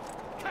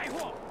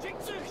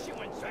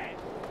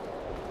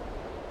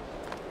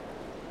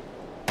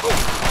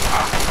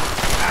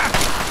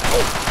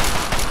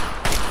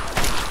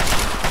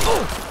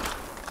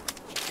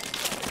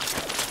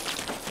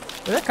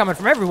 They're coming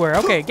from everywhere.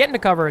 Okay, get into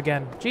cover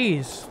again.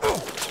 Jeez.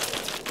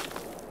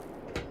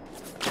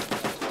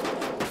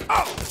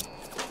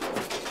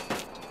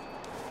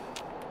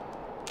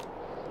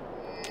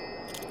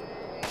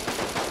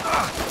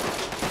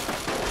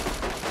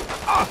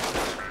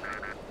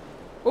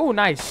 Ooh,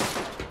 nice.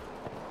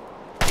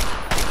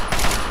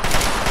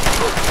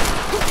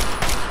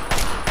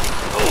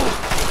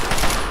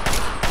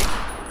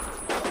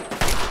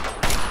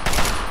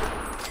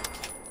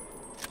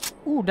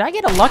 Ooh, did I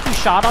get a lucky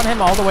shot on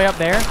him all the way up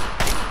there?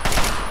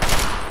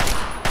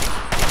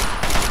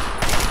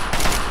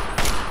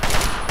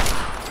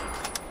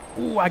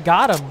 Ooh, I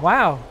got him.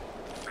 Wow.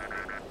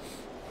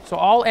 So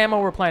all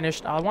ammo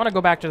replenished. I want to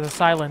go back to the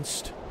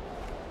silenced.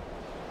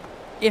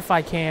 If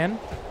I can.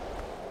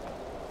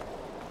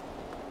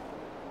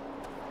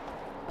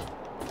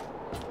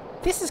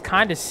 This is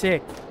kind of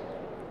sick.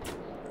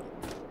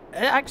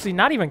 Actually,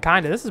 not even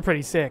kind of. This is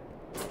pretty sick.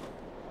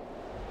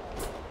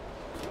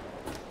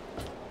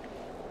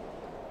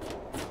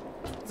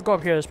 Let's go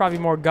up here. There's probably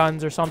more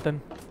guns or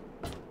something.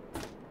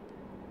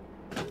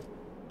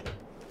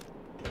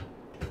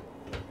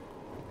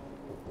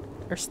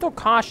 There's still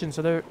caution,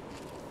 so there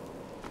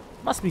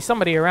must be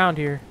somebody around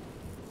here.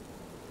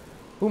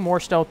 Ooh,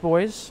 more stealth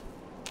boys.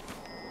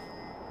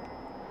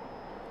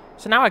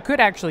 So now I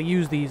could actually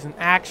use these and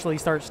actually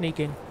start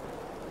sneaking.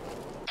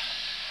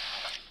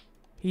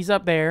 He's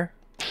up there.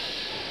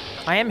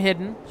 I am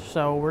hidden,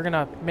 so we're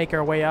gonna make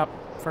our way up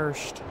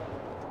first.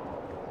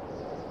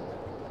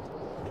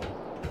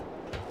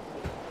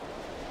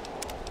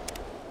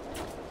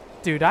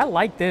 Dude, I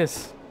like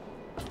this.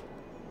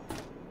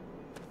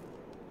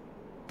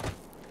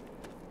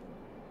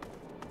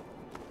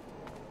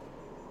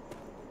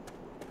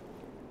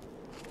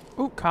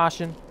 Ooh,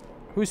 caution.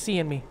 Who's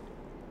seeing me?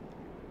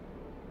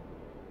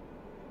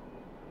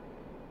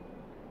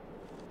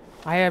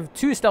 I have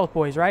 2 stealth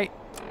boys, right?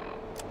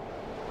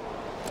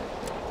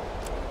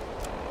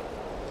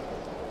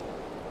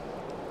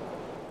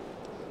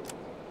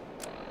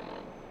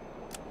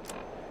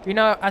 You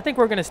know, I think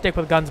we're gonna stick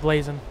with guns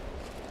blazing.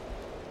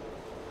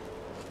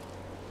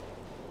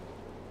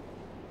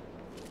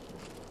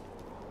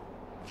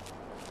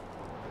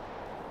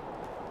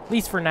 At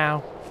least for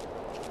now.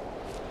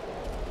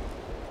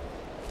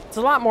 It's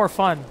a lot more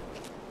fun.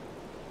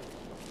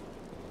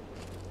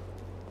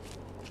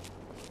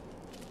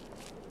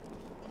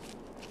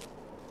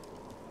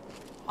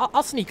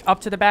 I'll sneak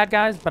up to the bad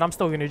guys, but I'm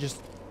still gonna just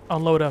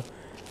unload a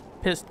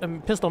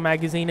pistol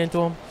magazine into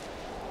them.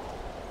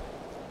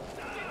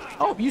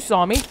 Oh, you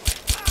saw me.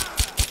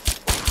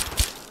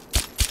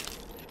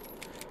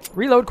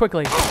 Reload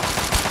quickly.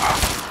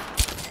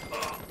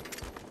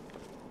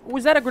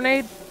 Was that a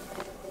grenade?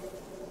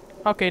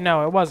 Okay,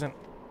 no, it wasn't.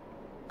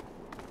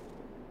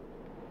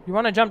 You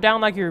want to jump down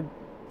like your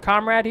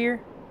comrade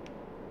here?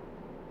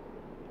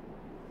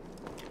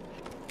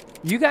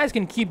 You guys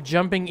can keep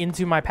jumping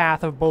into my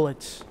path of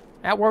bullets.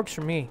 That works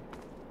for me.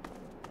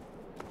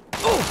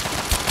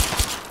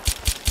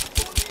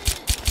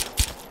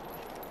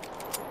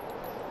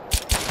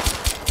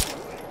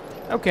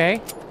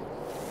 Okay.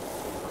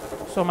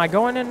 So am I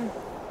going in?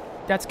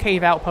 That's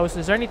Cave Outpost.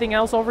 Is there anything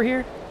else over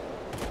here?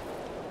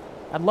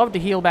 I'd love to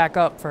heal back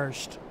up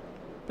first.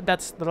 But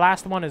that's the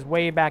last one is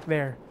way back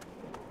there.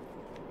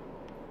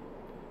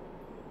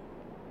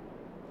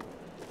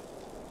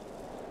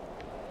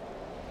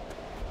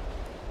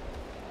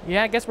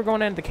 Yeah, I guess we're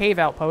going into the Cave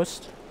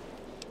Outpost.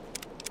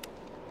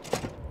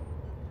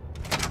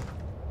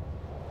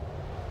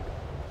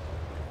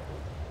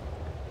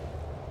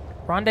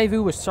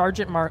 Rendezvous with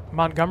Sergeant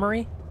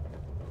Montgomery.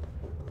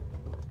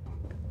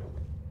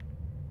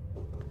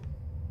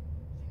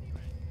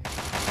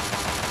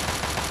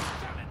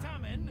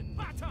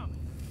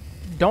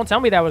 Don't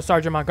tell me that was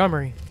Sergeant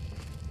Montgomery.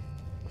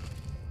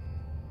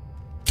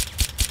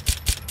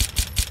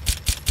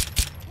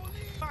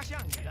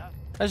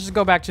 Let's just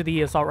go back to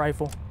the assault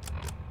rifle.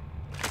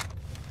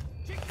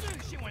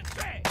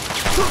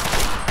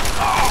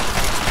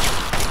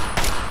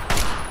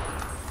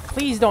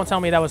 Please don't tell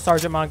me that was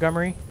Sergeant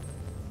Montgomery.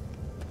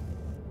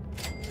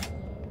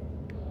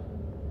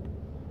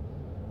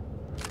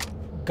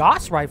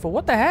 Gauss rifle?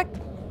 What the heck?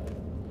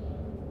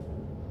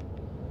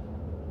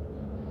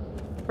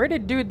 Where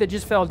did dude that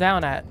just fell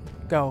down at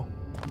go?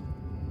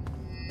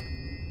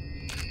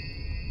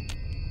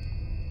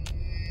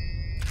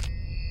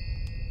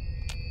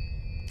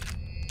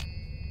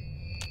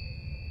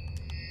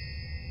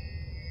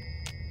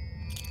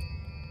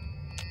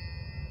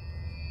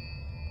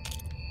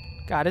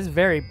 God, it's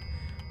very,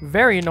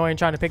 very annoying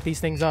trying to pick these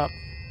things up.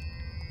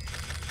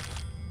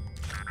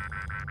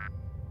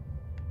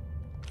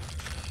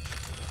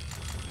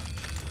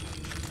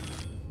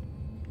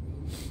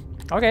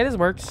 Okay, this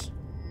works.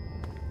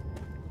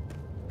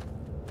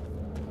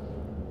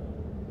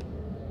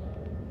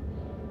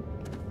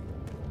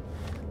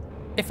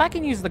 If I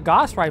can use the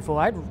Gauss rifle,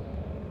 I'd...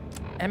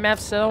 MF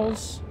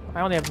cells?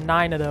 I only have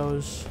 9 of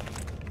those.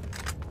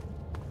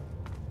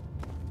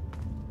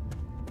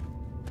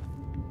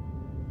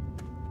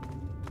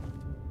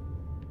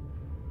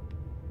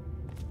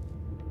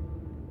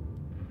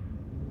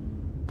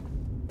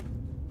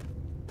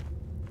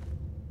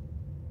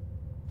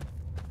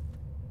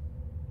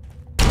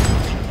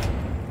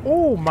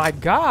 Oh my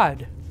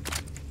god!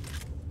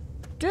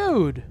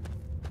 Dude!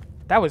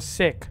 That was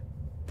sick.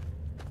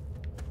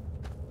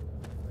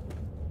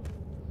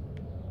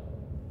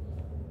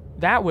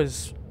 That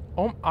was...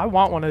 Oh, I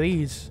want one of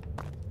these.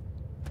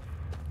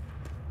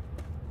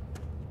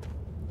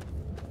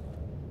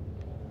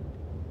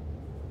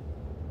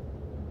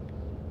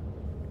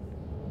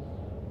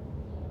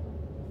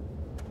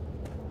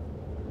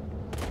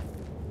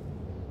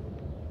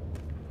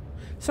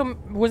 So,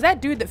 was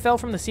that dude that fell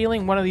from the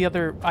ceiling one of the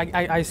other...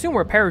 I assume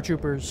we're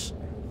paratroopers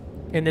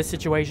in this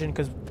situation,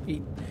 because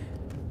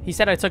he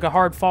said I took a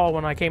hard fall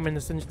when I came in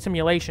the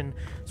simulation.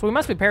 So we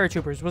must be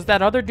paratroopers. Was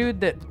that other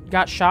dude that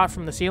got shot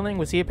from the ceiling,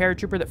 was he a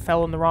paratrooper that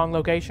fell in the wrong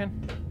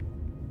location?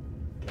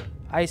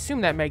 I assume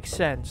that makes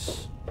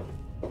sense.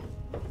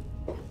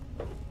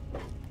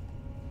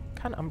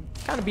 I'm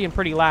kind of being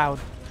pretty loud.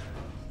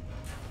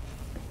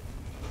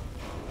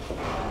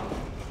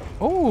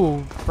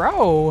 Oh,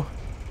 bro.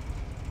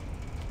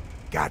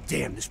 God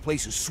damn, this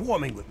place is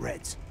swarming with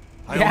Reds.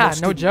 Yeah,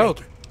 no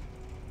joke.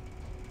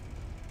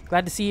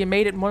 Glad to see you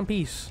made it in one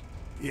piece.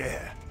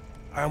 Yeah,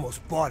 I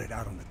almost bought it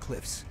out on the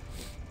cliffs.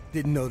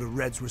 Didn't know the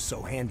Reds were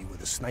so handy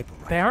with a sniper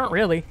rifle. They aren't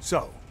really.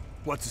 So,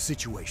 what's the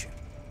situation?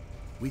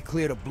 We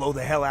clear to blow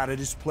the hell out of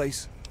this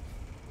place?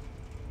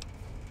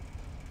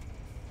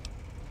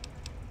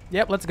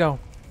 Yep, let's go.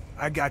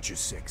 I got your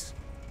 6.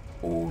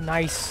 Oh,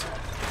 nice.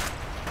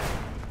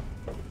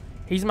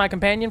 He's my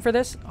companion for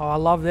this? Oh, I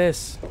love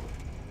this.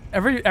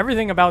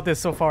 Everything about this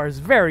so far is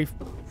very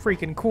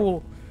freaking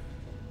cool.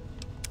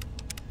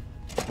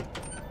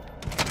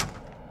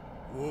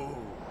 Whoa.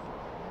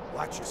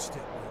 Watch your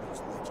step near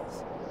those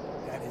ledges.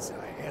 That is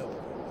a hell of a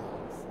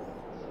long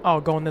fall.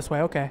 Oh, going this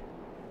way, okay.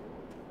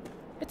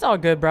 It's all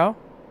good, bro.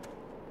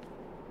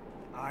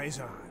 Eyes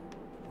on.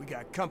 We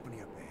got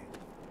company up ahead.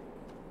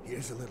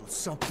 Here's a little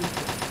something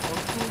from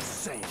Uncle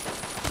Sam.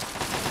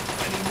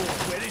 Any more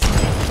where this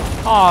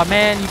thing? Aw,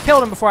 man, you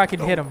killed him before I could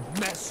hit him.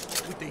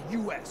 Mess with the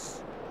U.S.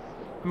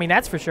 I mean,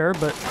 that's for sure,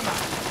 but... Come on,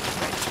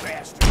 red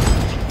bastard.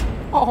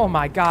 Oh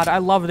my god, I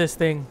love this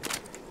thing.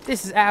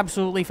 This is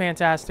absolutely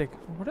fantastic.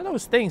 What are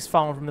those things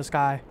falling from the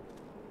sky?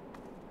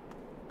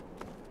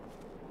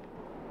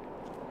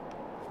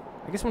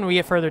 I guess when we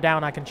get further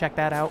down, I can check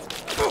that out.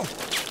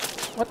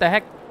 What the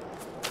heck?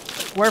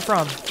 Where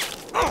from?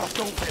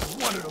 Don't let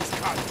one of those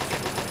cops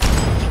get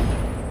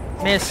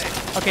away.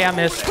 Miss. Okay, I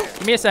missed.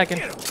 Give me a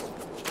second.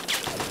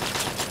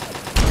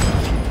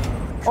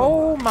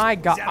 Oh my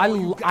god,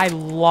 I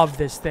love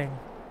this thing.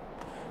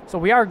 So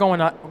we are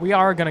gonna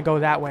go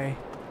that way.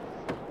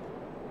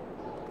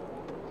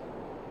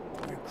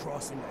 We're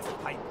crossing that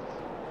pipe.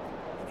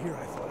 And here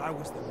I thought I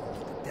was the one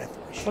with the death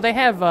wish. Well, they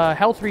have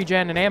health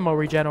regen and ammo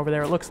regen over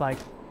there, it looks like.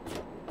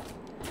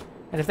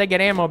 And if they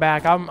get ammo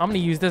back, I'm going to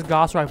use this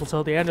Gauss rifle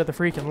till the end of the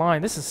freaking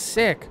line. This is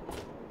sick.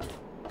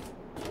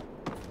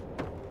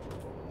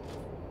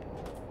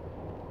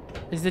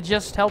 Is it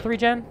just health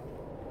regen?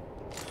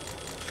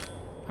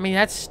 I mean,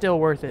 that's still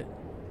worth it.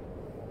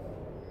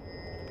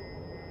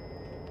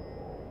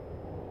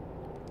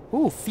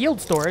 Ooh,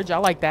 field storage. I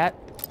like that.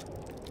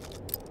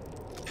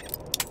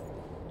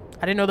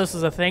 I didn't know this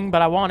was a thing,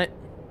 but I want it.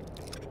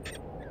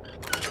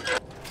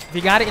 If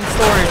you got it in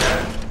storage.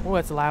 Oh,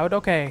 it's loud.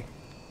 Okay.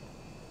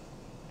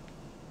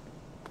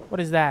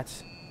 What is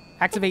that?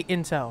 Activate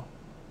intel.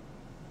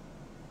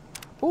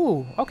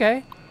 Ooh,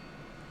 okay.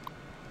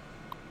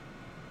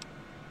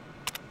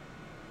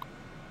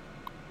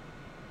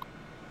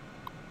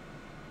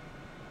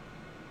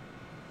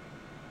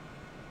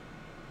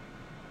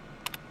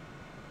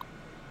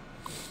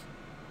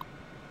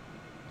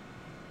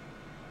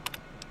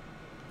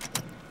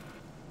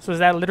 So is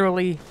that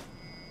literally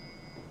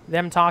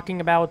them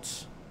talking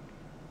about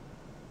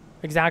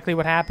exactly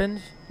what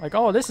happened? Like,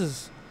 oh, this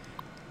is...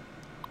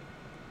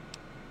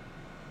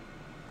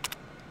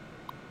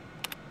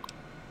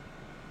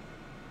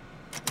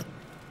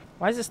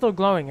 Why is it still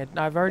glowing?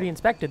 I've already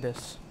inspected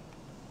this.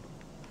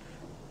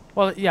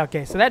 Well, yeah,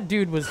 okay, so that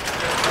dude was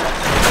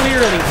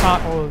clearly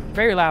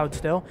very loud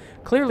still.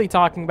 Clearly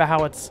talking about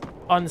how it's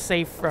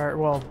unsafe, or,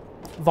 well,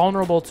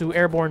 vulnerable to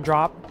airborne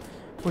drop,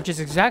 which is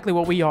exactly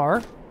what we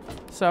are.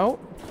 So,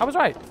 I was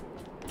right.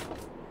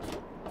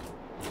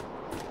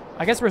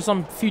 I guess we're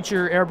some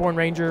future airborne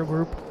ranger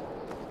group.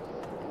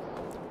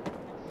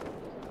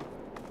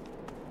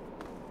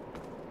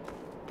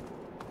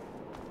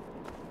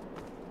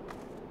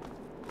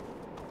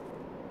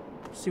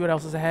 See what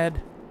else is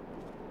ahead.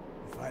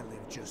 If I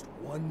live just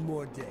one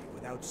more day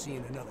without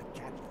seeing another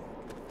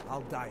catwalk,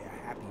 I'll die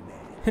a happy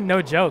man.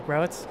 No joke,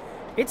 bro. It's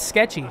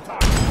sketchy.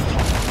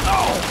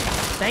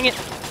 Oh! Dang it.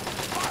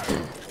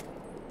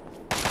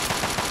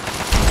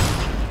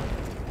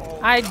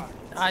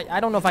 I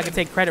don't know if I can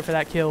take credit for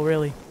that kill,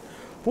 really.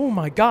 Oh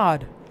my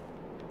god.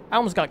 I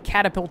almost got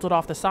catapulted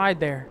off the side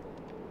there.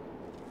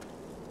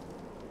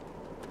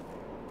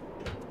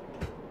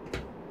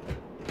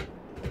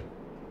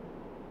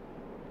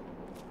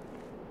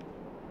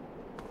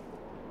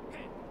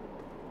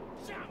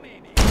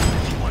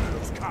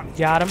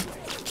 Got him.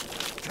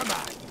 Come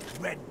on,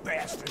 you red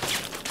bastard.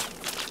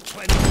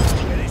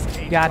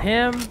 Got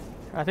him.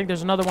 I think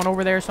there's another one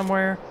over there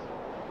somewhere.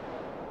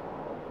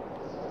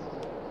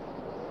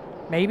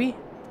 Maybe?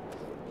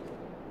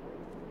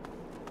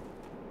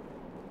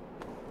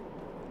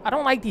 I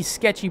don't like these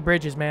sketchy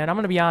bridges, man. I'm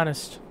gonna be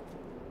honest.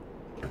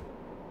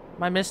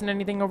 Am I missing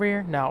anything over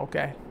here? No,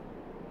 okay.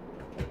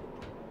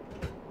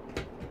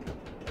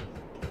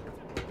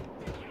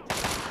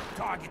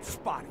 Target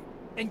spotted.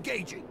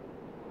 Engaging.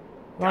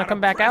 You wanna come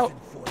back out?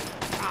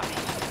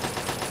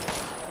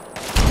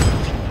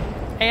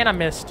 And I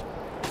missed.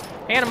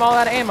 And I'm all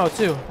out of ammo,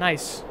 too.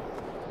 Nice.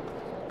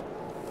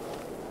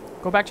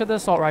 Go back to the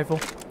assault rifle.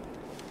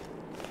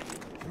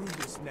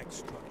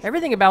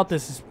 Everything about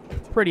this is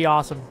pretty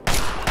awesome.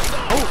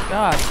 Oh,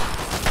 God.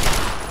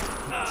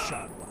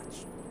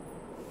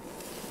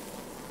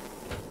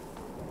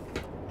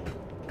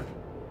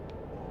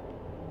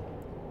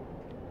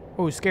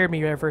 Oh, scared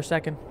me there for a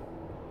second.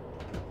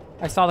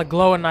 I saw the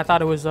glow and I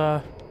thought it was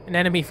an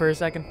enemy for a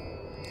second.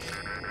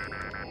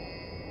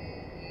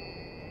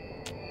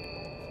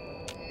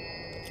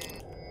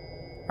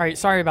 Alright,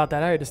 sorry about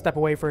that. I had to step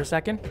away for a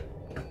second.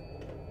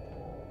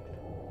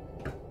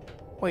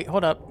 Wait,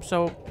 hold up.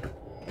 So,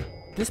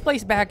 this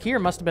place back here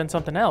must have been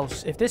something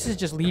else. If this is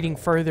just leading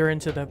further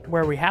into the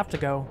where we have to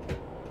go.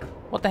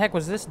 What the heck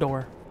was this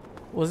door?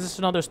 Was this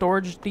another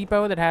storage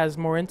depot that has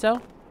more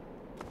intel?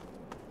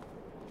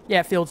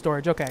 Yeah, field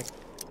storage. Okay.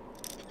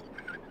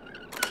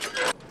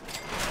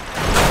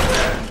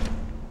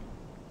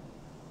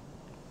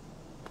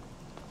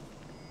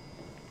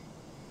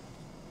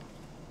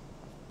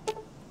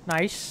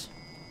 Nice.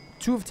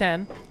 2 of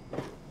 10.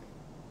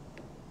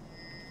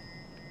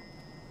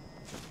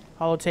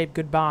 Holotape,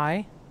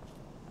 goodbye.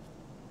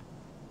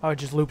 Oh, it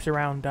just loops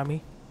around,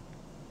 dummy.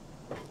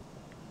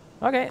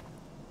 Okay.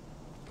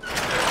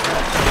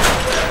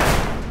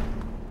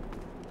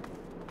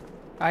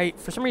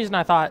 For some reason,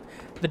 I thought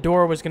the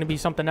door was going to be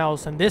something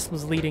else, and this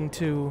was leading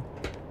to,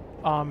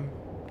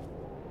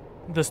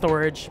 the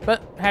storage,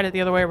 but had it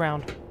the other way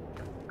around.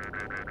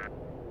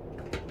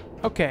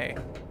 Okay.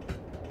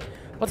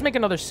 Let's make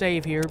another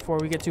save here before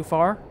we get too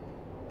far.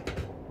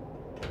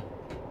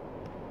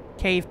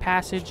 Cave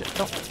passage.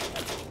 Oh.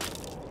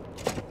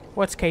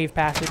 What's cave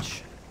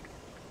passage?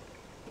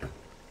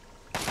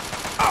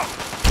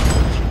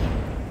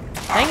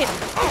 Dang it!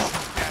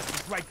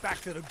 Right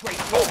back to the Great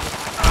Wall.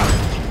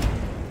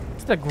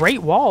 It's the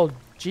Great Wall.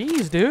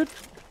 Jeez, dude.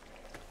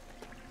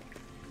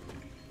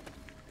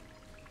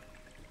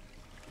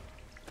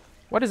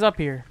 What is up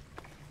here?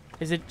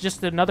 Is it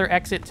just another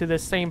exit to the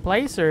same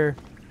place, or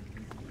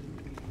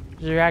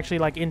is there actually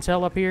like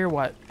intel up here?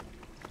 What?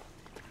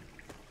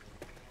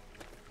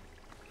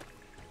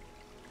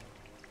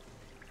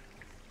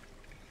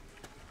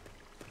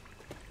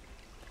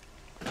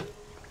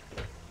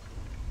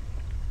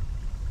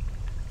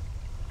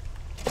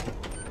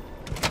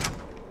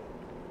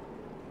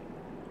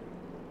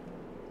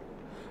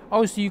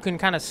 Oh, so you can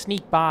kind of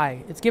sneak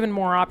by. It's given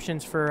more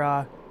options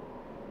for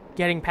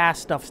getting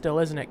past stuff still,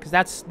 isn't it? Because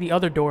that's the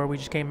other door we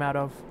just came out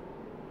of.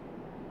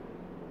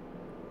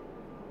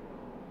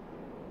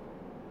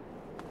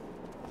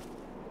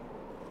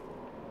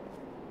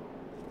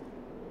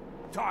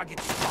 Target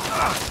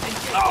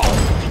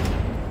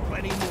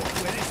plenty more.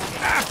 Where this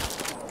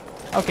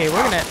Okay,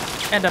 we're gonna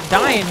end up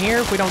dying here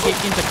if we don't get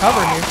into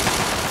cover here.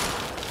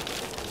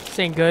 This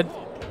ain't good.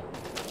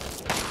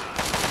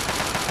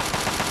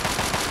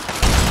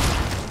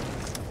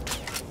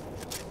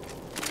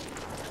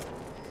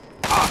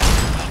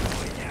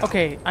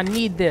 Okay, I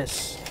need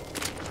this.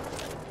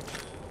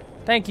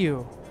 Thank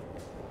you.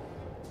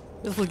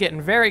 This was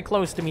getting very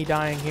close to me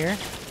dying here.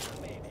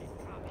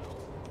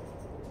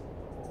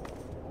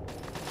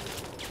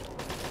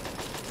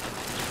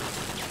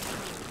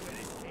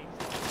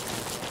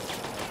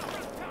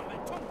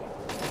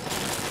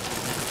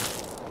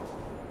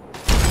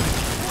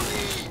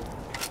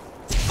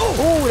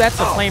 Ooh, that's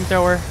a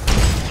flamethrower.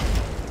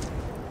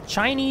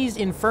 Chinese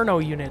Inferno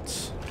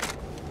units.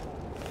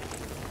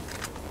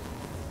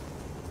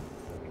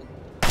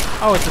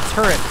 Oh, it's a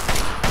turret.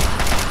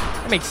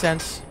 That makes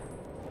sense.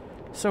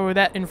 So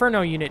that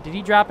Inferno unit, did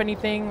he drop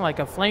anything? Like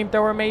a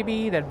flamethrower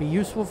maybe? That'd be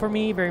useful for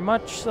me, very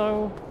much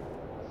so.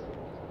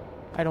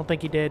 I don't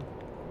think he did.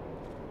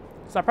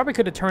 So I probably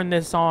could have turned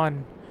this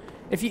on.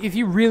 If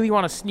you really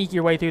want to sneak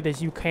your way through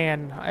this, you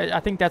can. I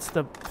think that's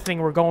the thing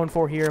we're going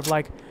for here of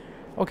like,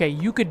 okay,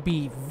 you could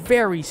be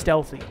very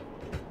stealthy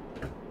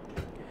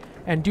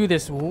and do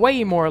this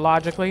way more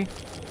logically.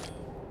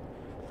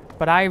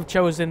 But I've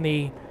chosen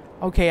the,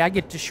 okay, I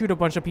get to shoot a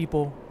bunch of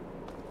people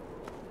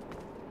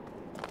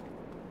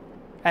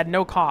at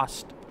no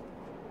cost.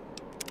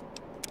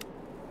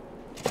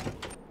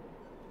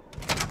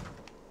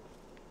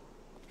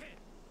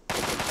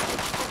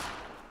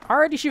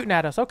 Already shooting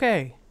at us,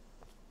 okay.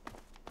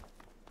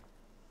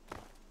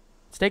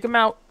 Let's take him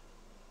out.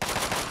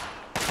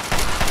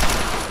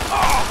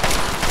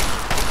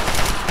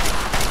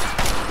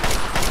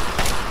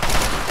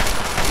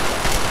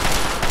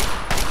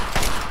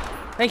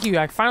 Thank you,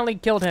 I finally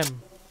killed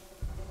him.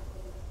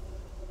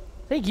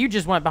 I think you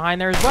just went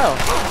behind there as well.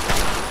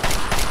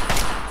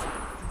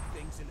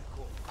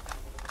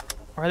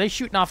 Are they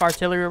shooting off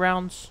artillery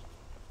rounds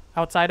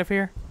outside of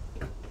here?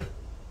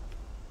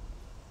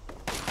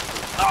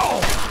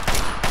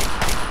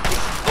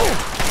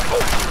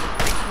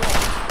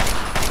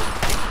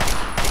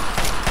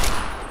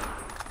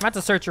 I'm about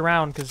to search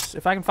around, because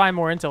if I can find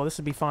more intel, this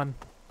would be fun.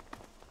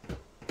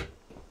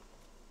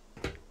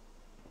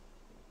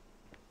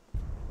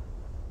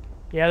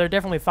 Yeah, they're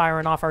definitely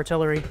firing off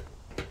artillery.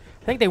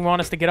 I think they want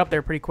us to get up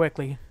there pretty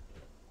quickly.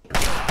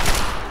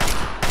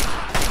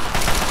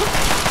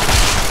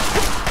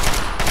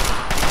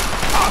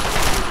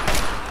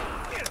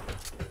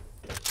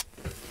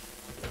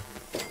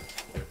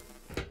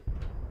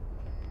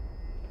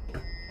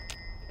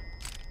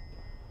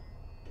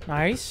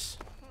 Nice.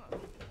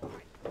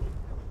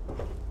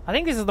 I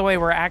think this is the way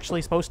we're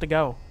actually supposed to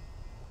go.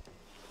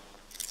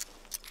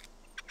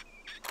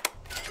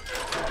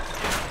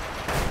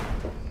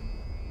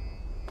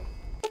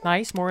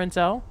 Nice, more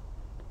intel.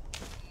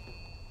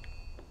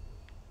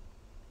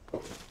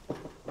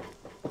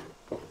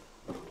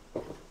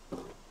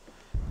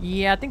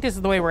 Yeah, I think this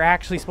is the way we're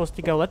actually supposed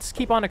to go. Let's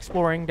keep on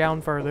exploring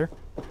down further.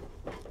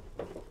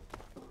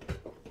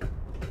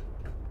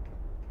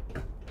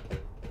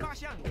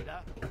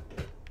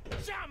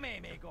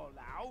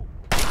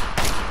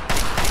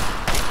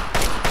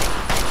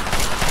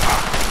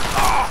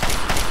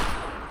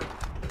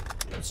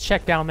 Let's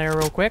check down there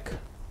real quick.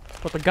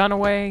 Put the gun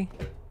away.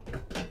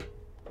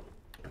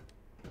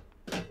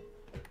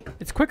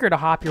 It's quicker to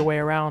hop your way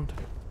around.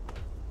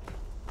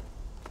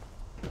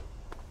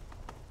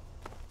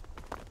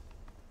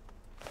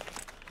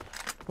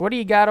 What do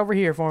you got over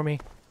here for me?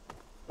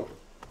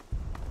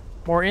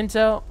 More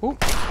intel. Ooh.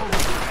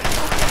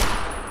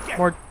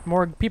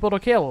 More people to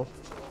kill.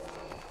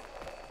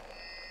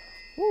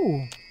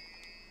 Ooh.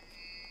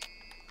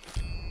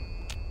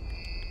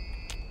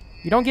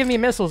 You don't give me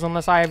missiles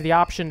unless I have the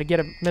option to get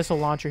a missile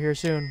launcher here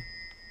soon.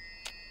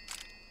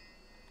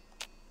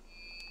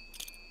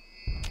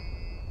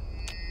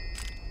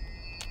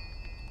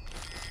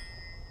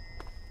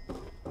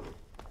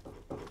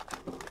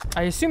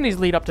 I assume these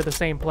lead up to the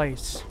same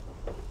place.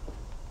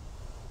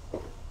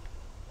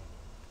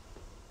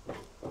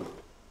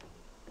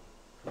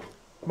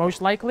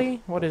 Most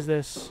likely? What is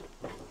this?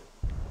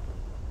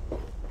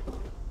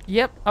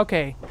 Yep,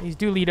 okay. These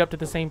do lead up to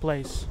the same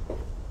place.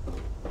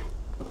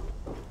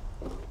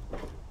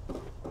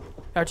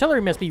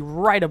 Artillery must be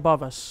right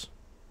above us.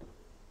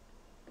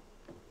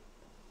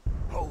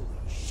 Holy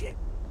shit.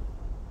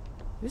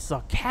 This is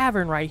a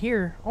cavern right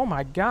here. Oh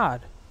my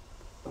god.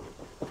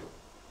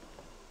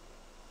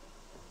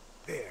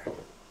 There.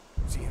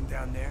 See him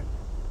down there?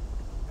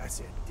 That's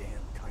their damn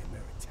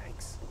Chimera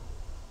tanks.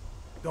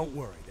 Don't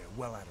worry, they're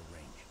well out of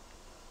range.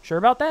 Sure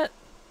about that?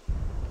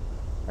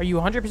 Are you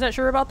 100%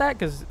 sure about that?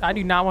 Because I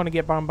do not want to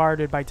get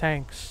bombarded by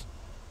tanks.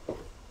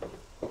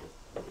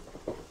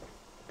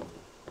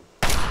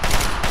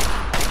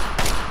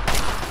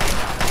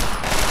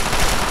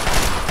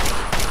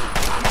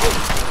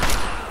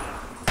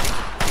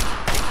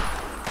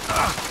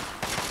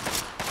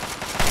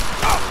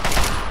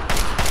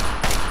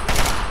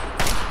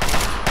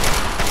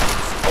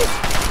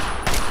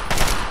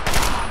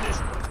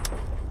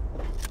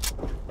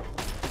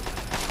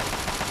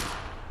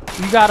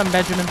 You got him,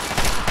 Benjamin.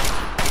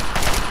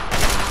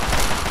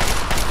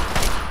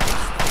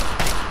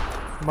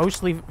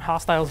 Mostly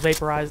hostiles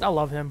vaporized. I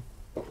love him.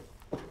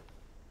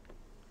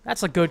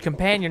 That's a good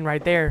companion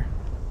right there.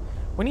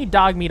 We need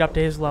dog meat up to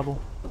his level.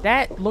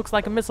 That looks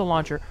like a missile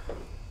launcher.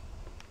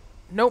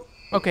 Nope.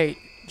 Okay,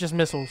 just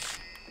missiles.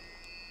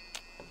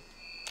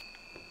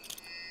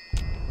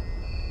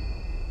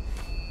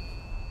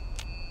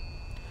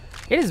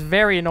 It is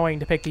very annoying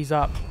to pick these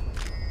up.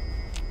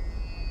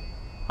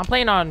 I'm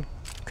playing on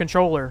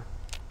controller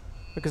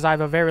because I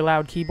have a very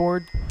loud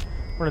keyboard,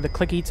 one of the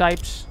clicky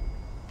types.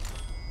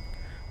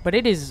 But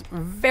it is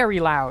very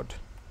loud.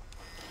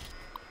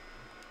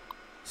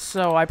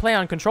 So I play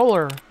on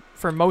controller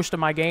for most of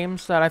my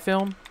games that I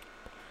film.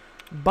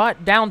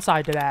 But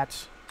downside to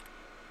that,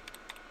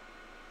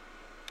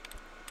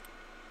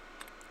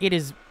 it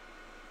is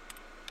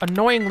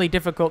annoyingly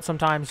difficult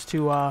sometimes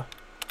to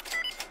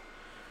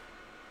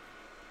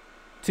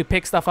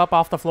pick stuff up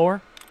off the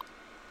floor.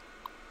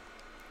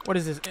 What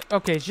is this?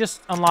 Okay, it's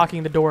just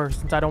unlocking the door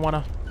since I don't want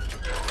to.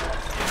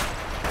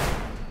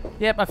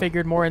 Yep, I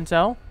figured more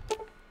intel.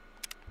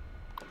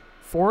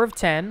 4 of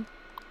 10.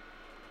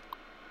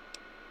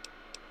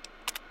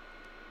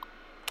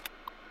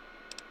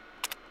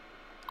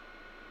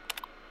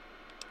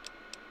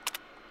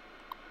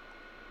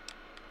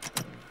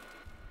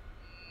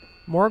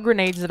 More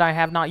grenades that I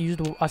have not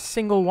used a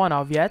single one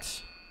of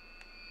yet.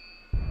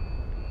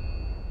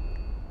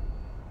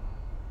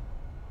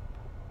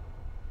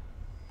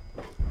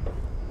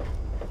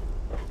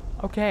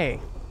 Okay.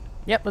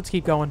 Yep, let's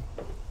keep going.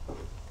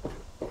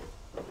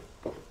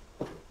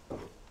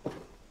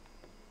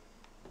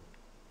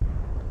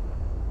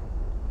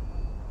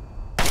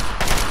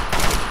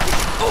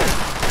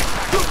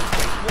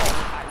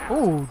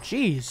 Oh,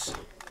 jeez.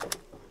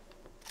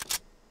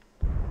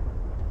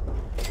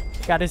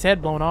 Got his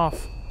head blown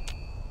off.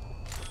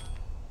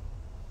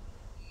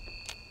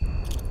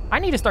 I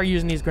need to start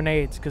using these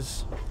grenades,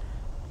 because...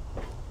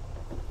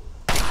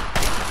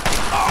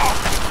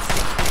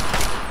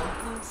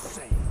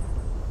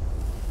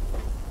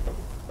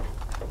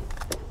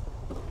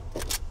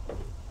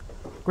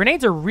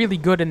 Grenades are really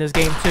good in this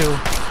game, too.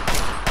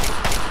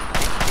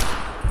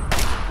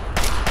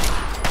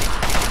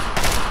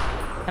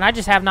 And I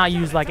just have not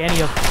used, like,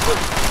 any of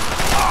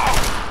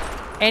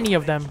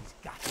them.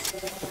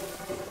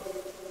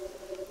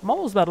 I'm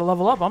almost about to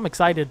level up. I'm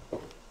excited.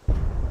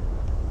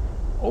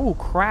 Oh,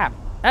 crap.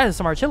 That is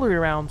some artillery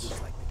rounds.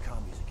 Looks like the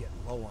commies are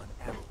getting low on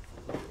ammo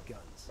for their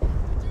guns.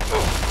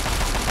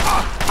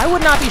 I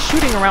would not be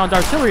shooting around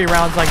artillery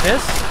rounds like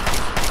this.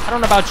 I don't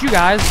know about you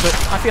guys, but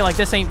I feel like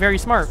this ain't very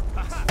smart.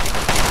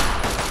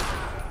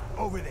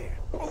 Over there.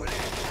 Over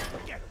there.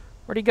 Get him.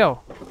 Where'd he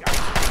go?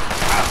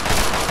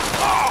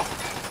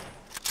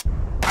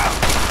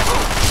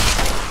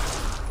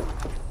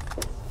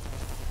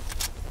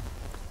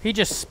 He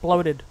just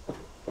exploded.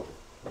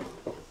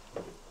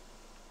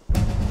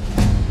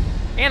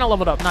 And I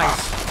leveled up.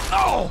 Nice.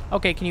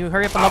 Okay, can you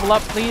hurry up and level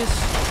up, please?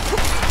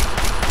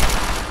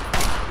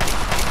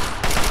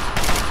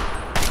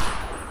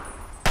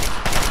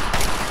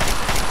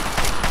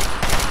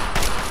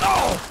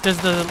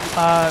 Does the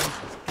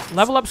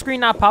level up screen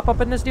not pop up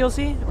in this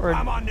DLC? Or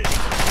I'm on this.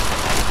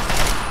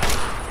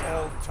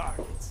 All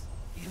targets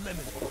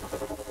eliminated.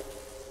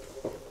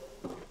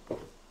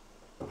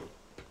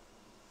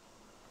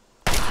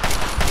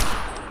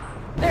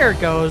 there it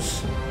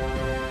goes.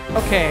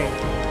 Okay.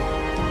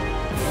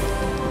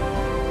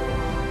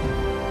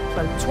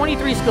 So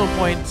 23 skill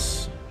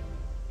points.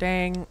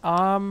 Dang.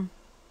 I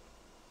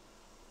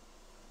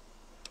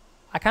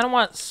kind of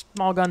want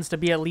small guns to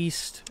be at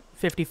least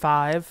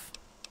 55.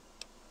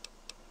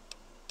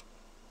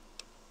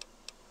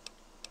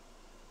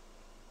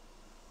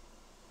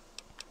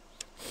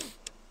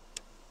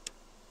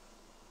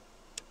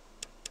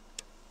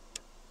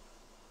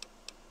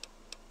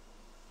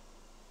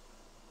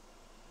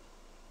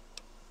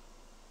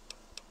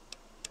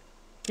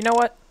 You know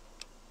what?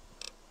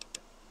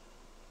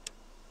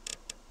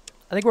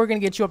 I think we're going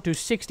to get you up to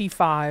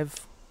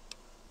 65.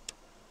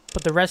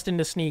 Put the rest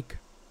into sneak.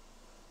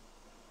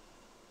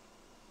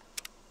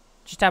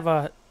 Just have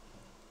a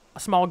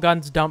small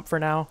guns dump for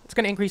now. It's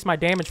going to increase my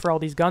damage for all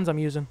these guns I'm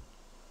using.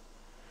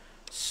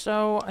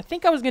 So, I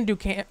think I was going to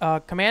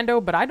do commando,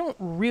 but I don't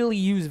really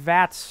use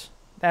VATS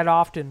that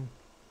often.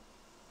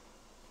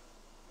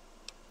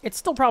 It's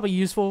still probably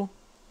useful,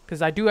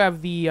 because I do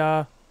have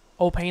the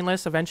O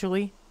Painless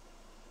eventually.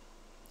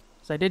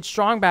 So I did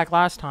strong back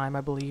last time,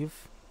 I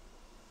believe.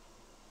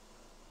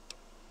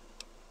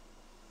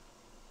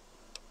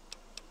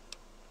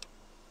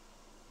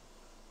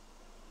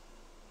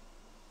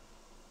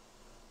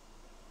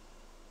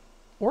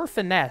 Or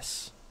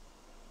finesse.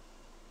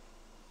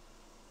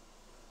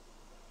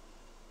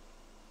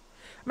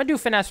 I'm gonna do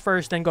finesse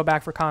first, then go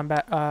back for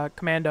combat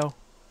commando.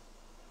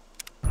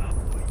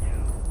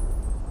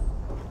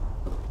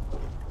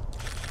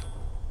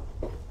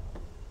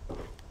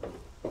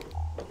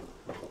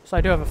 So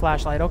I do have a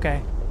flashlight,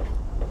 okay.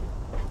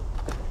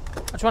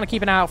 I just want to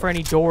keep an eye out for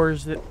any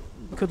doors that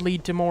could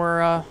lead to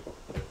more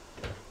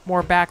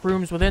More back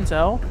rooms with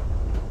intel.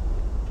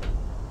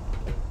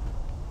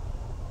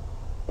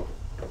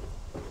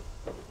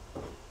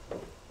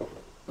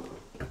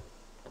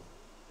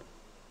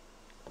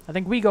 I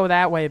think we go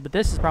that way, but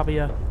this is probably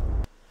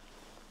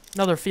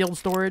another field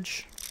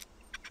storage.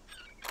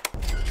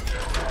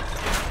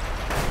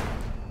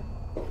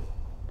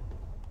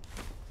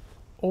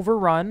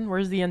 Overrun.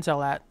 Where's the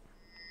intel at?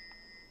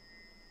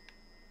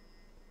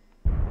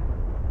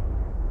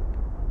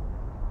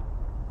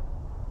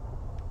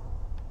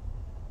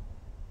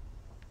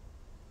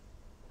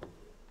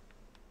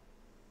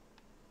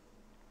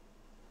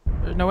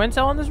 There's no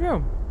intel in this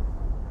room.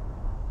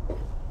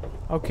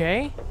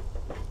 Okay.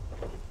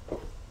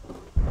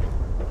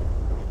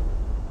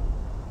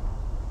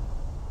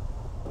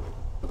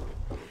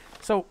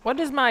 So, what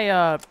is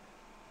my,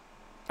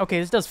 Okay,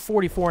 this does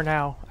 44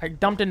 now. I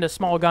dumped into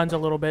small guns a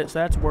little bit, so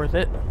that's worth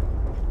it.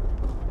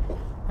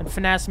 And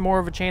finesse more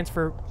of a chance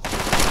for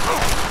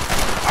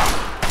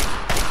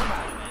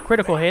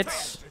critical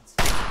hits.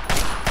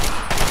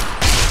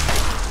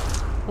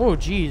 Oh,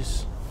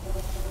 jeez.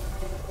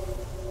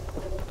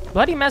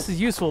 Bloody mess is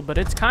useful, but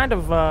it's kind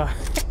of,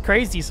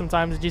 crazy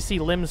sometimes to just see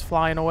limbs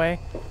flying away.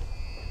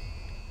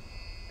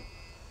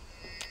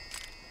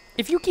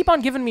 If you keep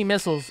on giving me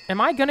missiles,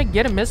 am I gonna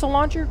get a missile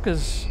launcher?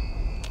 Because...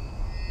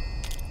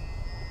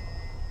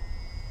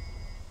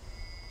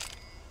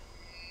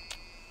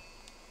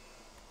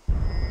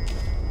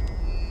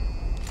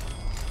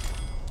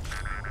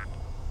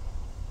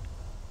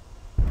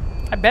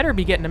 I better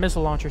be getting a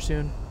missile launcher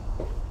soon.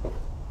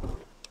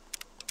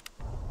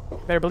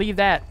 Better believe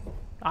that.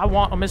 I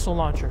want a missile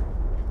launcher.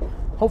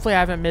 Hopefully I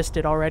haven't missed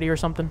it already or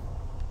something.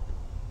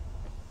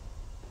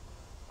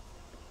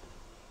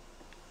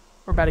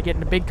 We're about to get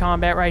into big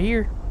combat right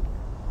here.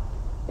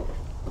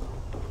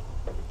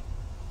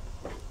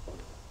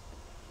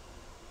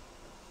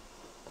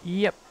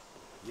 Yep.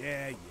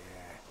 Yeah.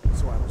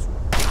 So I was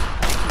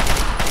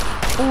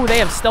wrong. Ooh, they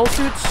have stealth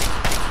suits?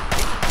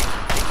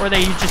 Or are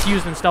they just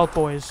using stealth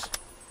boys?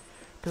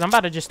 Because I'm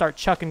about to just start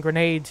chucking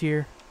grenades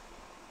here.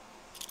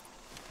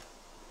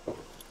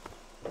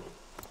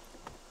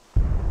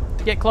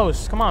 Get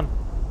close, come on.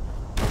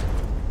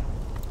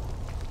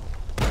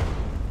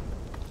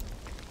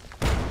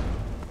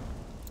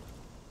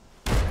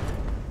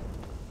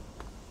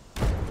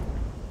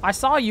 I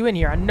saw you in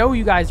here. I know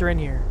you guys are in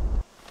here.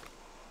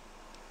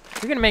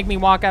 You're gonna make me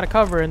walk out of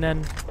cover and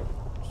then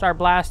start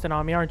blasting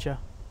on me, aren't you?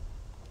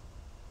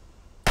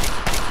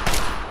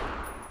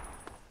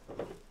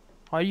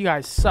 Oh, you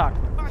guys suck.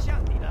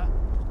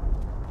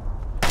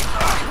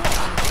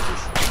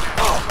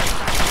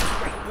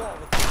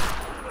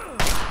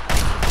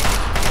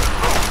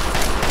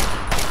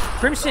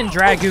 Crimson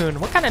Dragoon.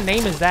 What kind of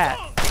name is that?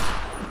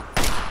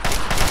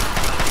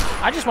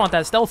 I just want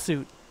that stealth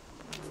suit.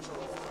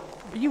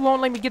 You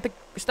won't let me get the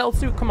stealth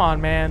suit? Come on,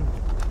 man.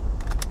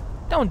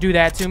 Don't do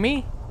that to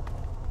me.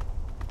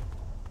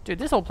 Dude,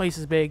 this whole place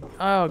is big.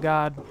 Oh,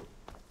 God.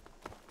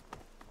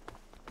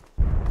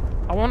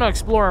 I want to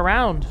explore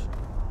around.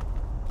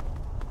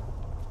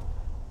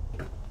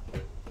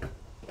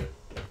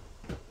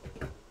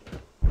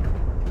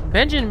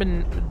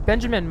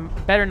 Benjamin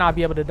better not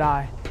be able to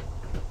die.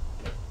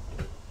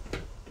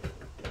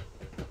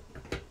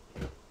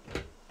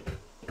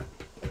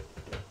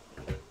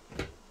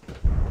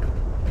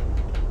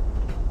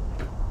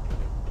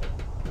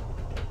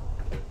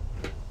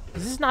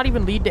 Does this not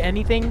even lead to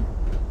anything?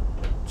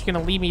 Just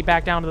gonna lead me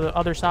back down to the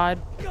other side.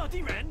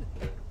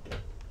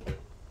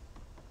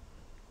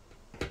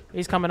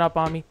 He's coming up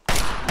on me.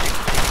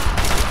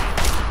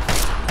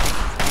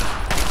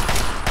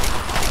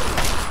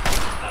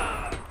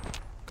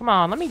 Come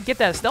on, let me get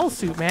that stealth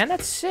suit, man.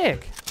 That's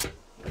sick.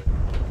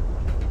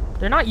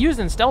 They're not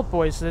using stealth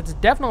boys, so it's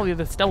definitely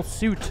the stealth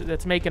suit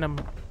that's making them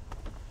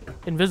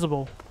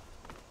invisible.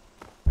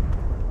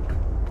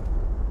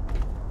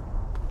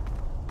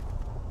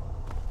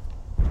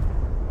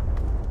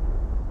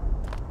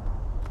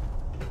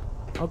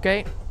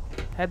 Okay,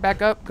 head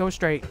back up, go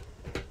straight.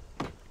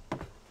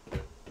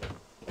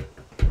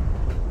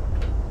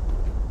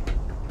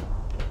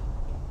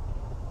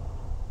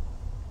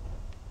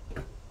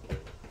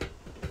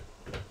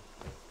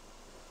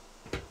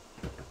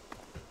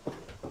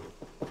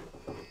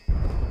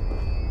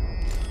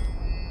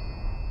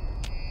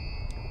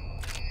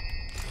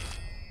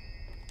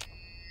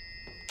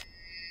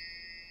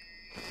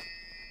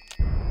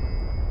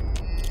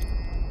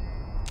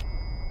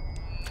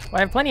 Well,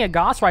 I have plenty of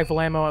Gauss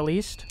rifle ammo, at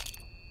least.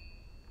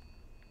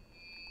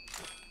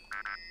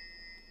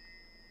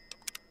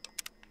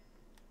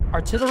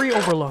 Artillery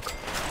overlook.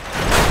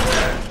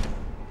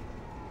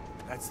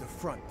 That's the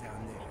front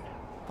down there.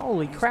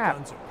 Holy These crap.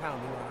 guns are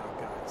pounding on our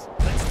guys.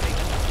 Let's take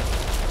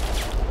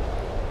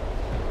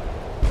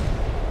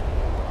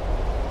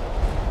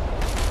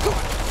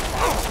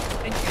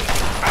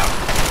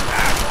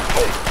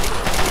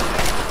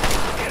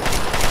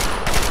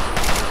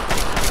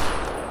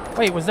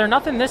Wait, was there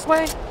nothing this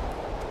way?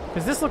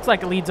 Because this looks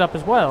like it leads up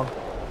as well.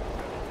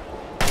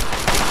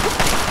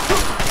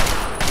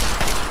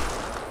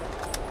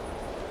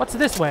 What's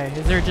this way?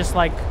 Is there just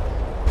like...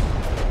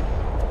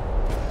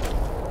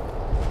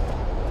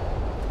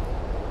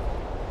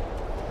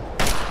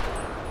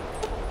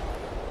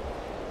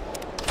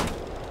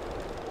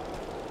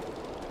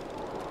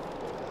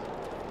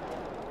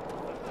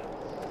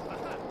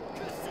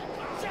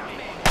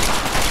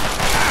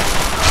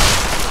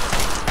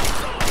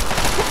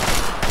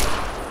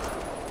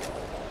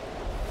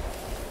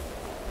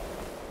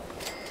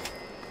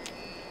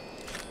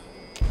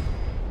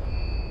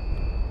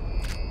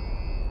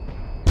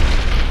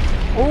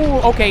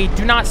 Oh, okay,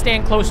 do not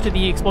stand close to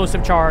the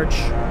explosive charge.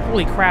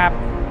 Holy crap.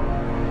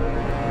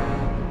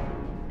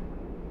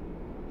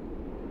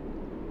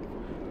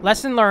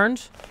 Lesson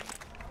learned.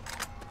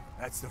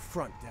 That's the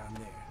front down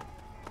there.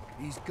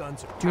 These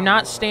guns are... Do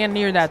not stand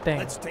near that thing.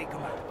 Let's take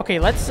them out. Okay,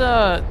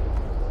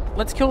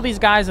 let's kill these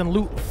guys and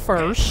loot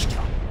first.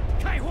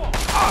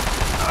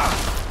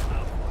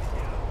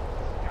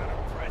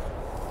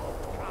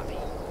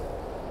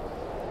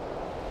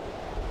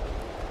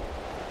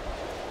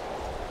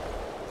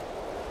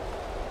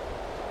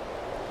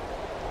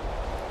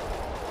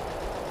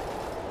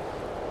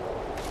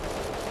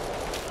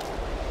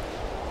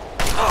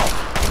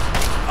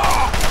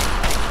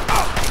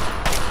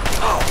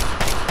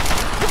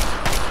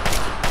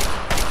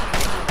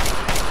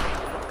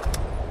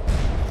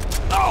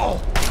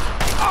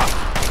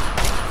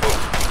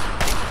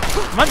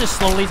 I'm gonna just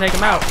slowly take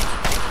him out.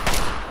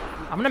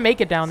 I'm gonna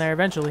make it down there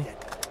eventually.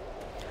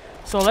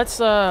 So let's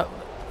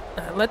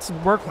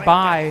work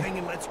by.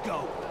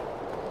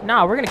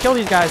 Nah, we're gonna kill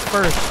these guys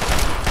first,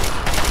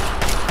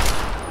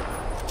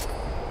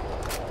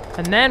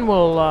 and then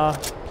we'll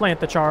plant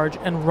the charge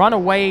and run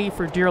away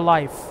for dear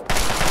life.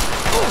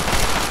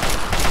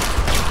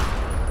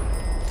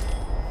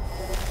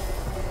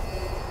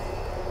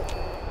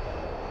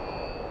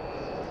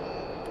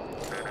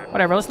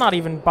 Whatever. Let's not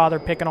even bother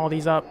picking all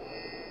these up.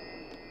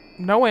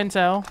 No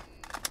intel.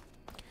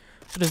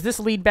 So does this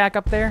lead back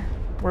up there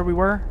where we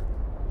were?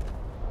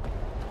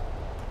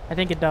 I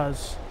think it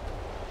does.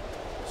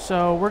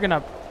 So we're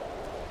gonna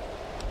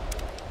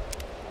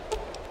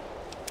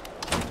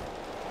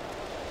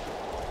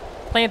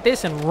plant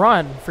this and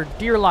run for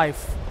dear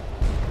life.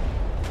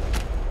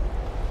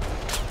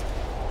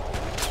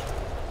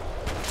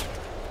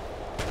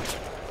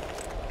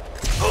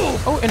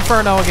 Oh,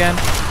 Inferno again.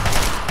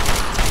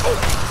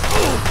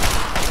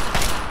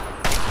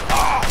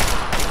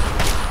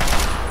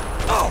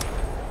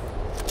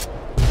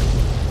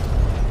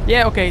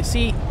 Yeah, okay,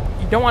 see,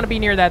 you don't want to be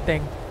near that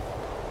thing.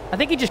 I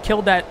think he just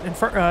killed that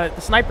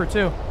sniper,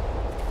 too.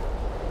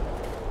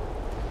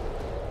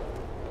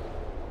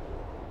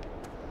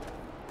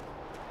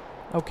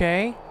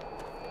 Okay.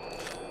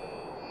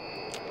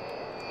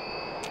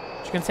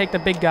 Just gonna take the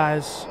big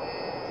guys.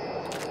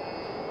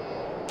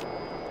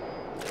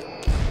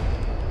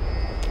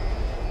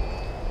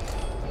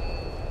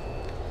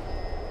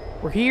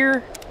 We're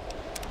here.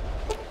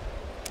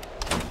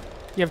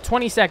 You have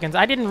 20 seconds.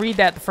 I didn't read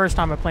that the first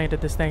time I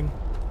planted this thing.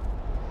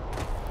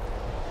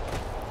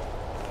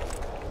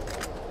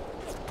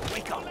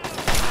 Wake up.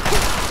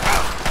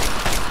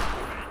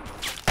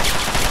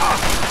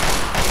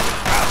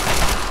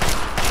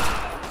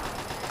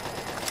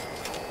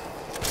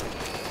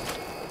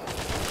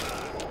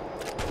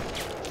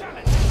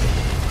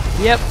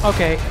 Yep,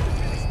 okay.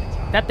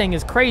 That thing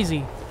is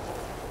crazy.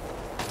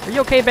 Are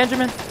you okay,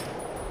 Benjamin?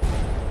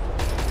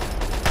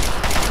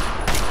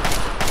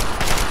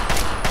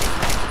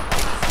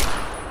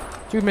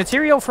 Dude,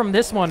 material from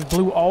this one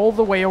blew all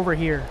the way over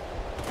here.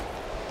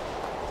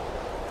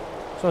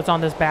 So it's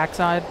on this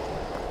backside.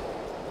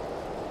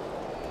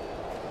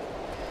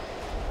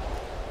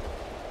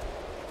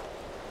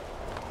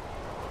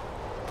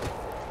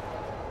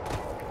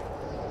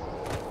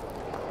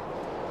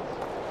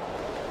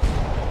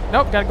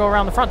 Nope, gotta go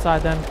around the front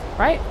side then,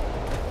 right?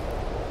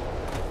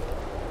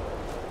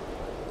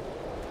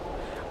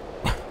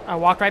 I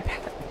walked right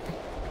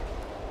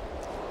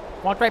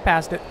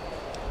past it.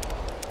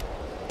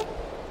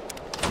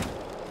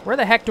 Where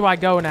the heck do I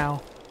go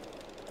now?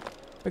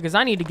 Because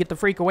I need to get the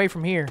freak away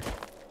from here.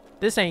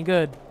 This ain't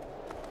good.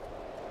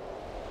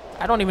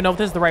 I don't even know if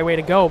this is the right way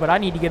to go, but I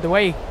need to get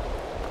away.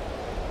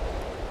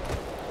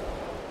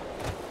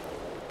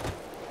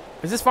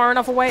 Is this far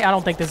enough away? I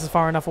don't think this is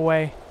far enough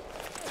away.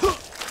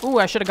 Ooh,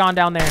 I should have gone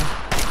down there.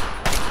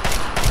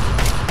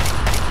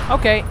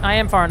 Okay, I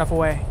am far enough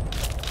away.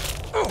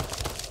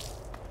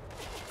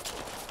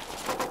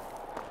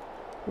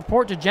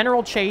 Report to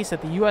General Chase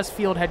at the U.S.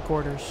 Field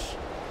Headquarters.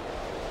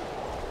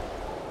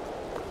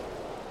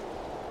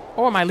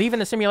 Oh, am I leaving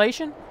the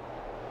simulation?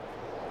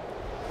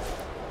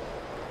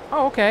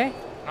 Oh, okay.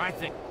 I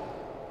think...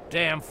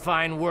 Damn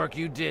fine work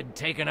you did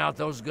taking out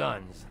those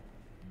guns.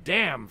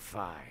 Damn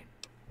fine.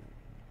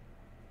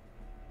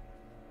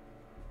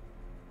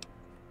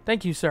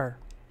 Thank you, sir.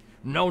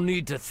 No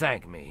need to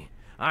thank me.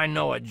 I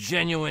know a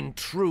genuine,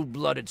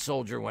 true-blooded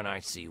soldier when I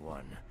see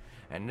one.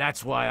 And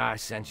that's why I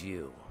sent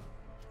you.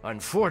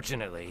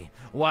 Unfortunately,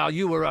 while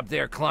you were up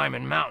there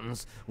climbing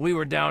mountains, we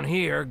were down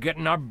here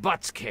getting our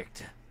butts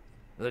kicked.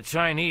 The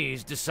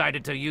Chinese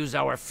decided to use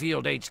our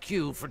field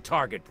HQ for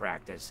target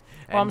practice.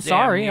 Oh, I'm and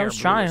sorry, damn I near was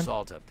blew trying. us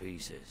all to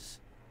pieces.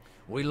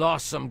 We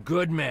lost some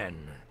good men,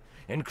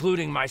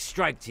 including my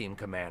strike team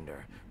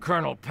commander,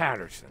 Colonel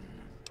Patterson.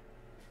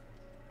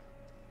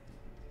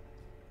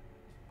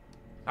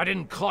 I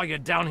didn't call you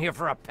down here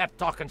for a pep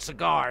talk and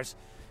cigars.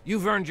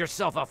 You've earned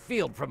yourself a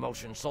field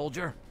promotion,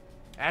 soldier.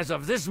 As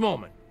of this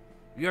moment,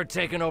 you're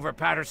taking over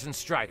Patterson's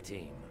strike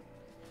team.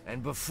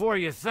 And before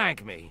you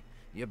thank me,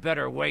 you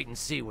better wait and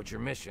see what your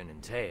mission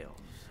entails.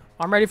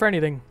 I'm ready for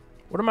anything.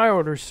 What are my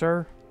orders,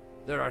 sir?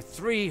 There are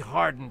 3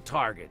 hardened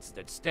targets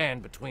that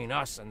stand between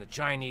us and the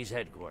Chinese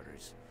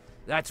headquarters.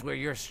 That's where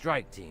your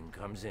strike team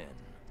comes in.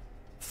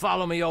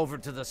 Follow me over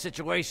to the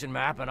situation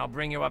map and I'll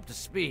bring you up to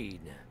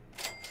speed.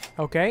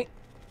 Okay.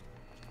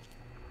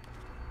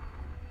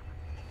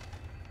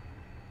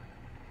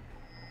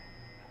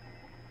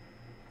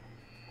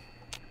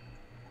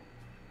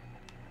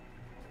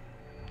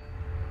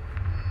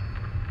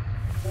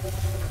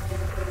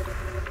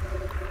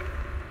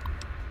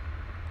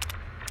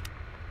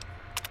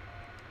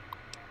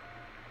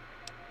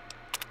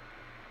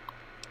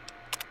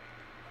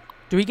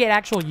 Do we get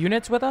actual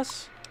units with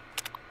us?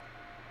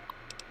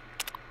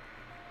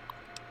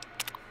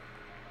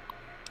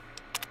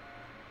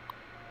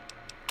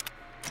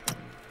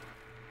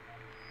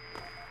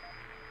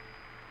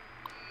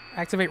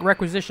 Activate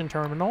requisition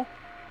terminal.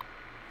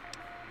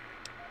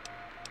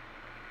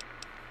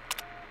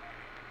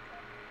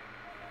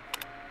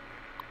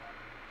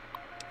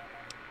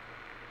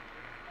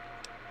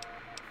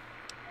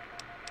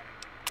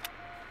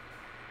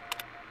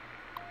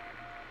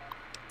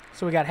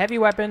 So we got heavy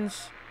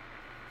weapons,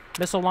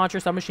 missile launcher,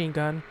 submachine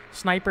gun,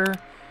 sniper,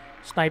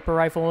 sniper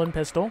rifle and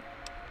pistol.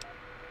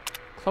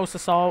 Close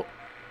assault.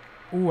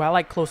 Ooh, I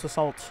like close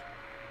assault.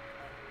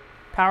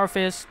 Power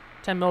fist,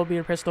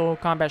 10mm pistol,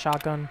 combat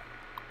shotgun.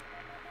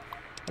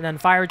 And then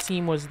fire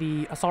team was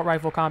the assault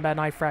rifle, combat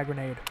knife, frag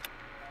grenade.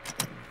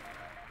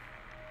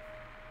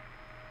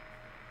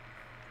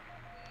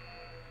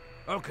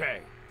 Okay,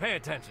 pay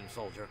attention,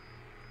 soldier.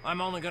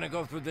 I'm only gonna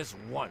go through this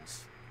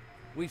once.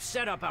 We've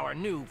set up our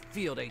new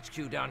field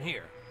HQ down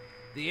here.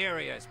 The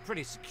area is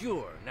pretty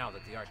secure now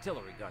that the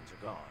artillery guns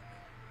are gone.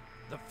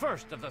 The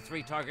first of the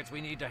 3 targets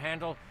we need to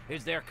handle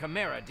is their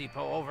Chimera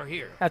depot over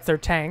here. That's their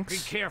Be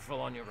tanks.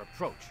 careful on your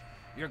approach.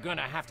 You're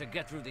gonna have to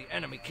get through the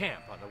enemy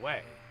camp on the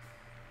way.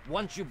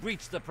 Once you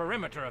breach the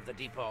perimeter of the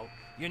depot,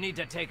 you need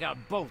to take out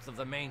both of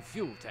the main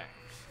fuel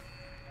tanks.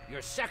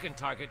 Your second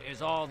target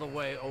is all the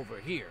way over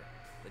here.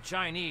 The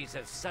Chinese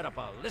have set up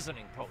a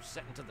listening post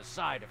set into the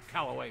side of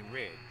Callaway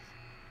Ridge.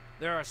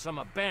 There are some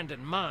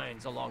abandoned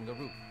mines along the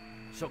route,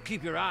 so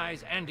keep your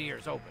eyes and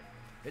ears open.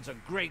 It's a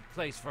great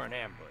place for an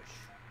ambush.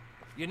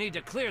 You need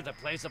to clear the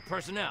place of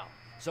personnel,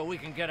 so we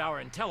can get our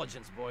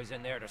intelligence boys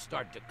in there to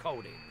start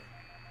decoding.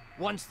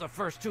 Once the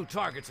first 2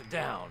 targets are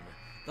down,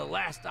 the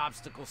last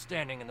obstacle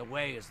standing in the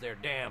way is their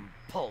damn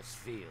pulse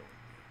field.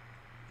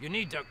 You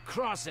need to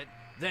cross it,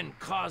 then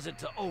cause it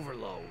to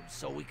overload,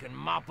 so we can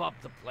mop up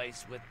the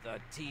place with the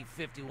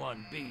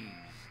T-51Bs.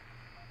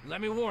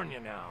 Let me warn you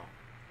now,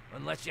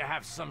 unless you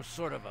have some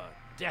sort of a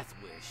death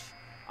wish,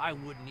 I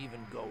wouldn't even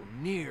go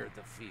near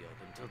the field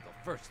until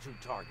the first 2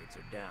 targets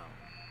are down.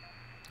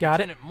 Got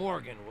it. Lieutenant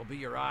Morgan will be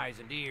your eyes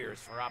and ears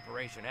for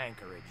Operation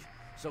Anchorage,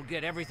 so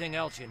get everything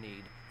else you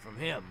need from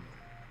him.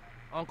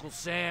 Uncle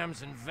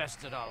Sam's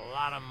invested a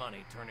lot of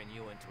money turning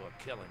you into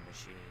a killing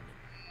machine.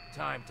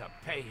 Time to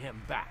pay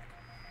him back.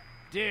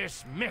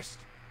 Dismissed.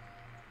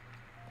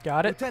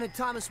 Got it. Lieutenant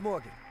Thomas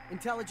Morgan,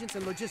 Intelligence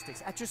and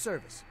Logistics at your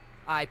service.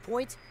 I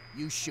point,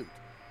 you shoot.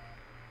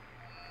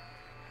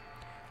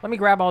 Let me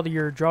grab all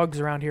your drugs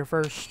around here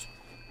first.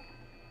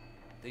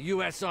 The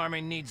U.S. Army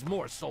needs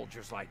more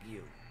soldiers like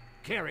you.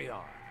 Carry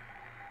on.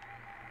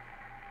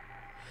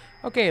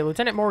 Okay,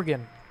 Lieutenant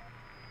Morgan.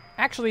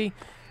 Actually,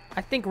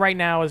 I think right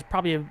now is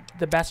probably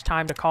the best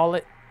time to call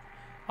it.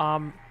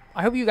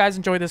 I hope you guys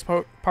enjoyed this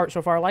part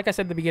so far. Like I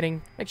said at the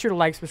beginning, make sure to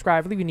like,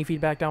 subscribe, leave any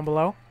feedback down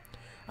below.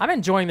 I'm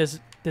enjoying this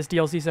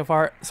DLC so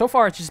far. So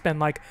far, it's just been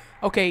like,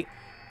 okay,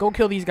 go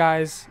kill these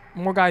guys.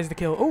 More guys to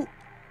kill. Oh,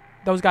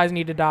 those guys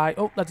need to die.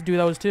 Oh, let's do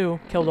those too.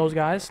 Kill those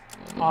guys.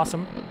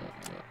 Awesome.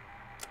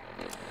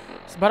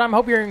 But I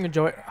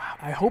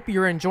hope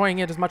you're enjoying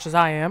it as much as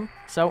I am.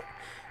 So,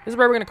 this is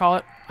where we're going to call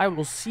it. I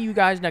will see you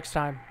guys next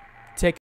time.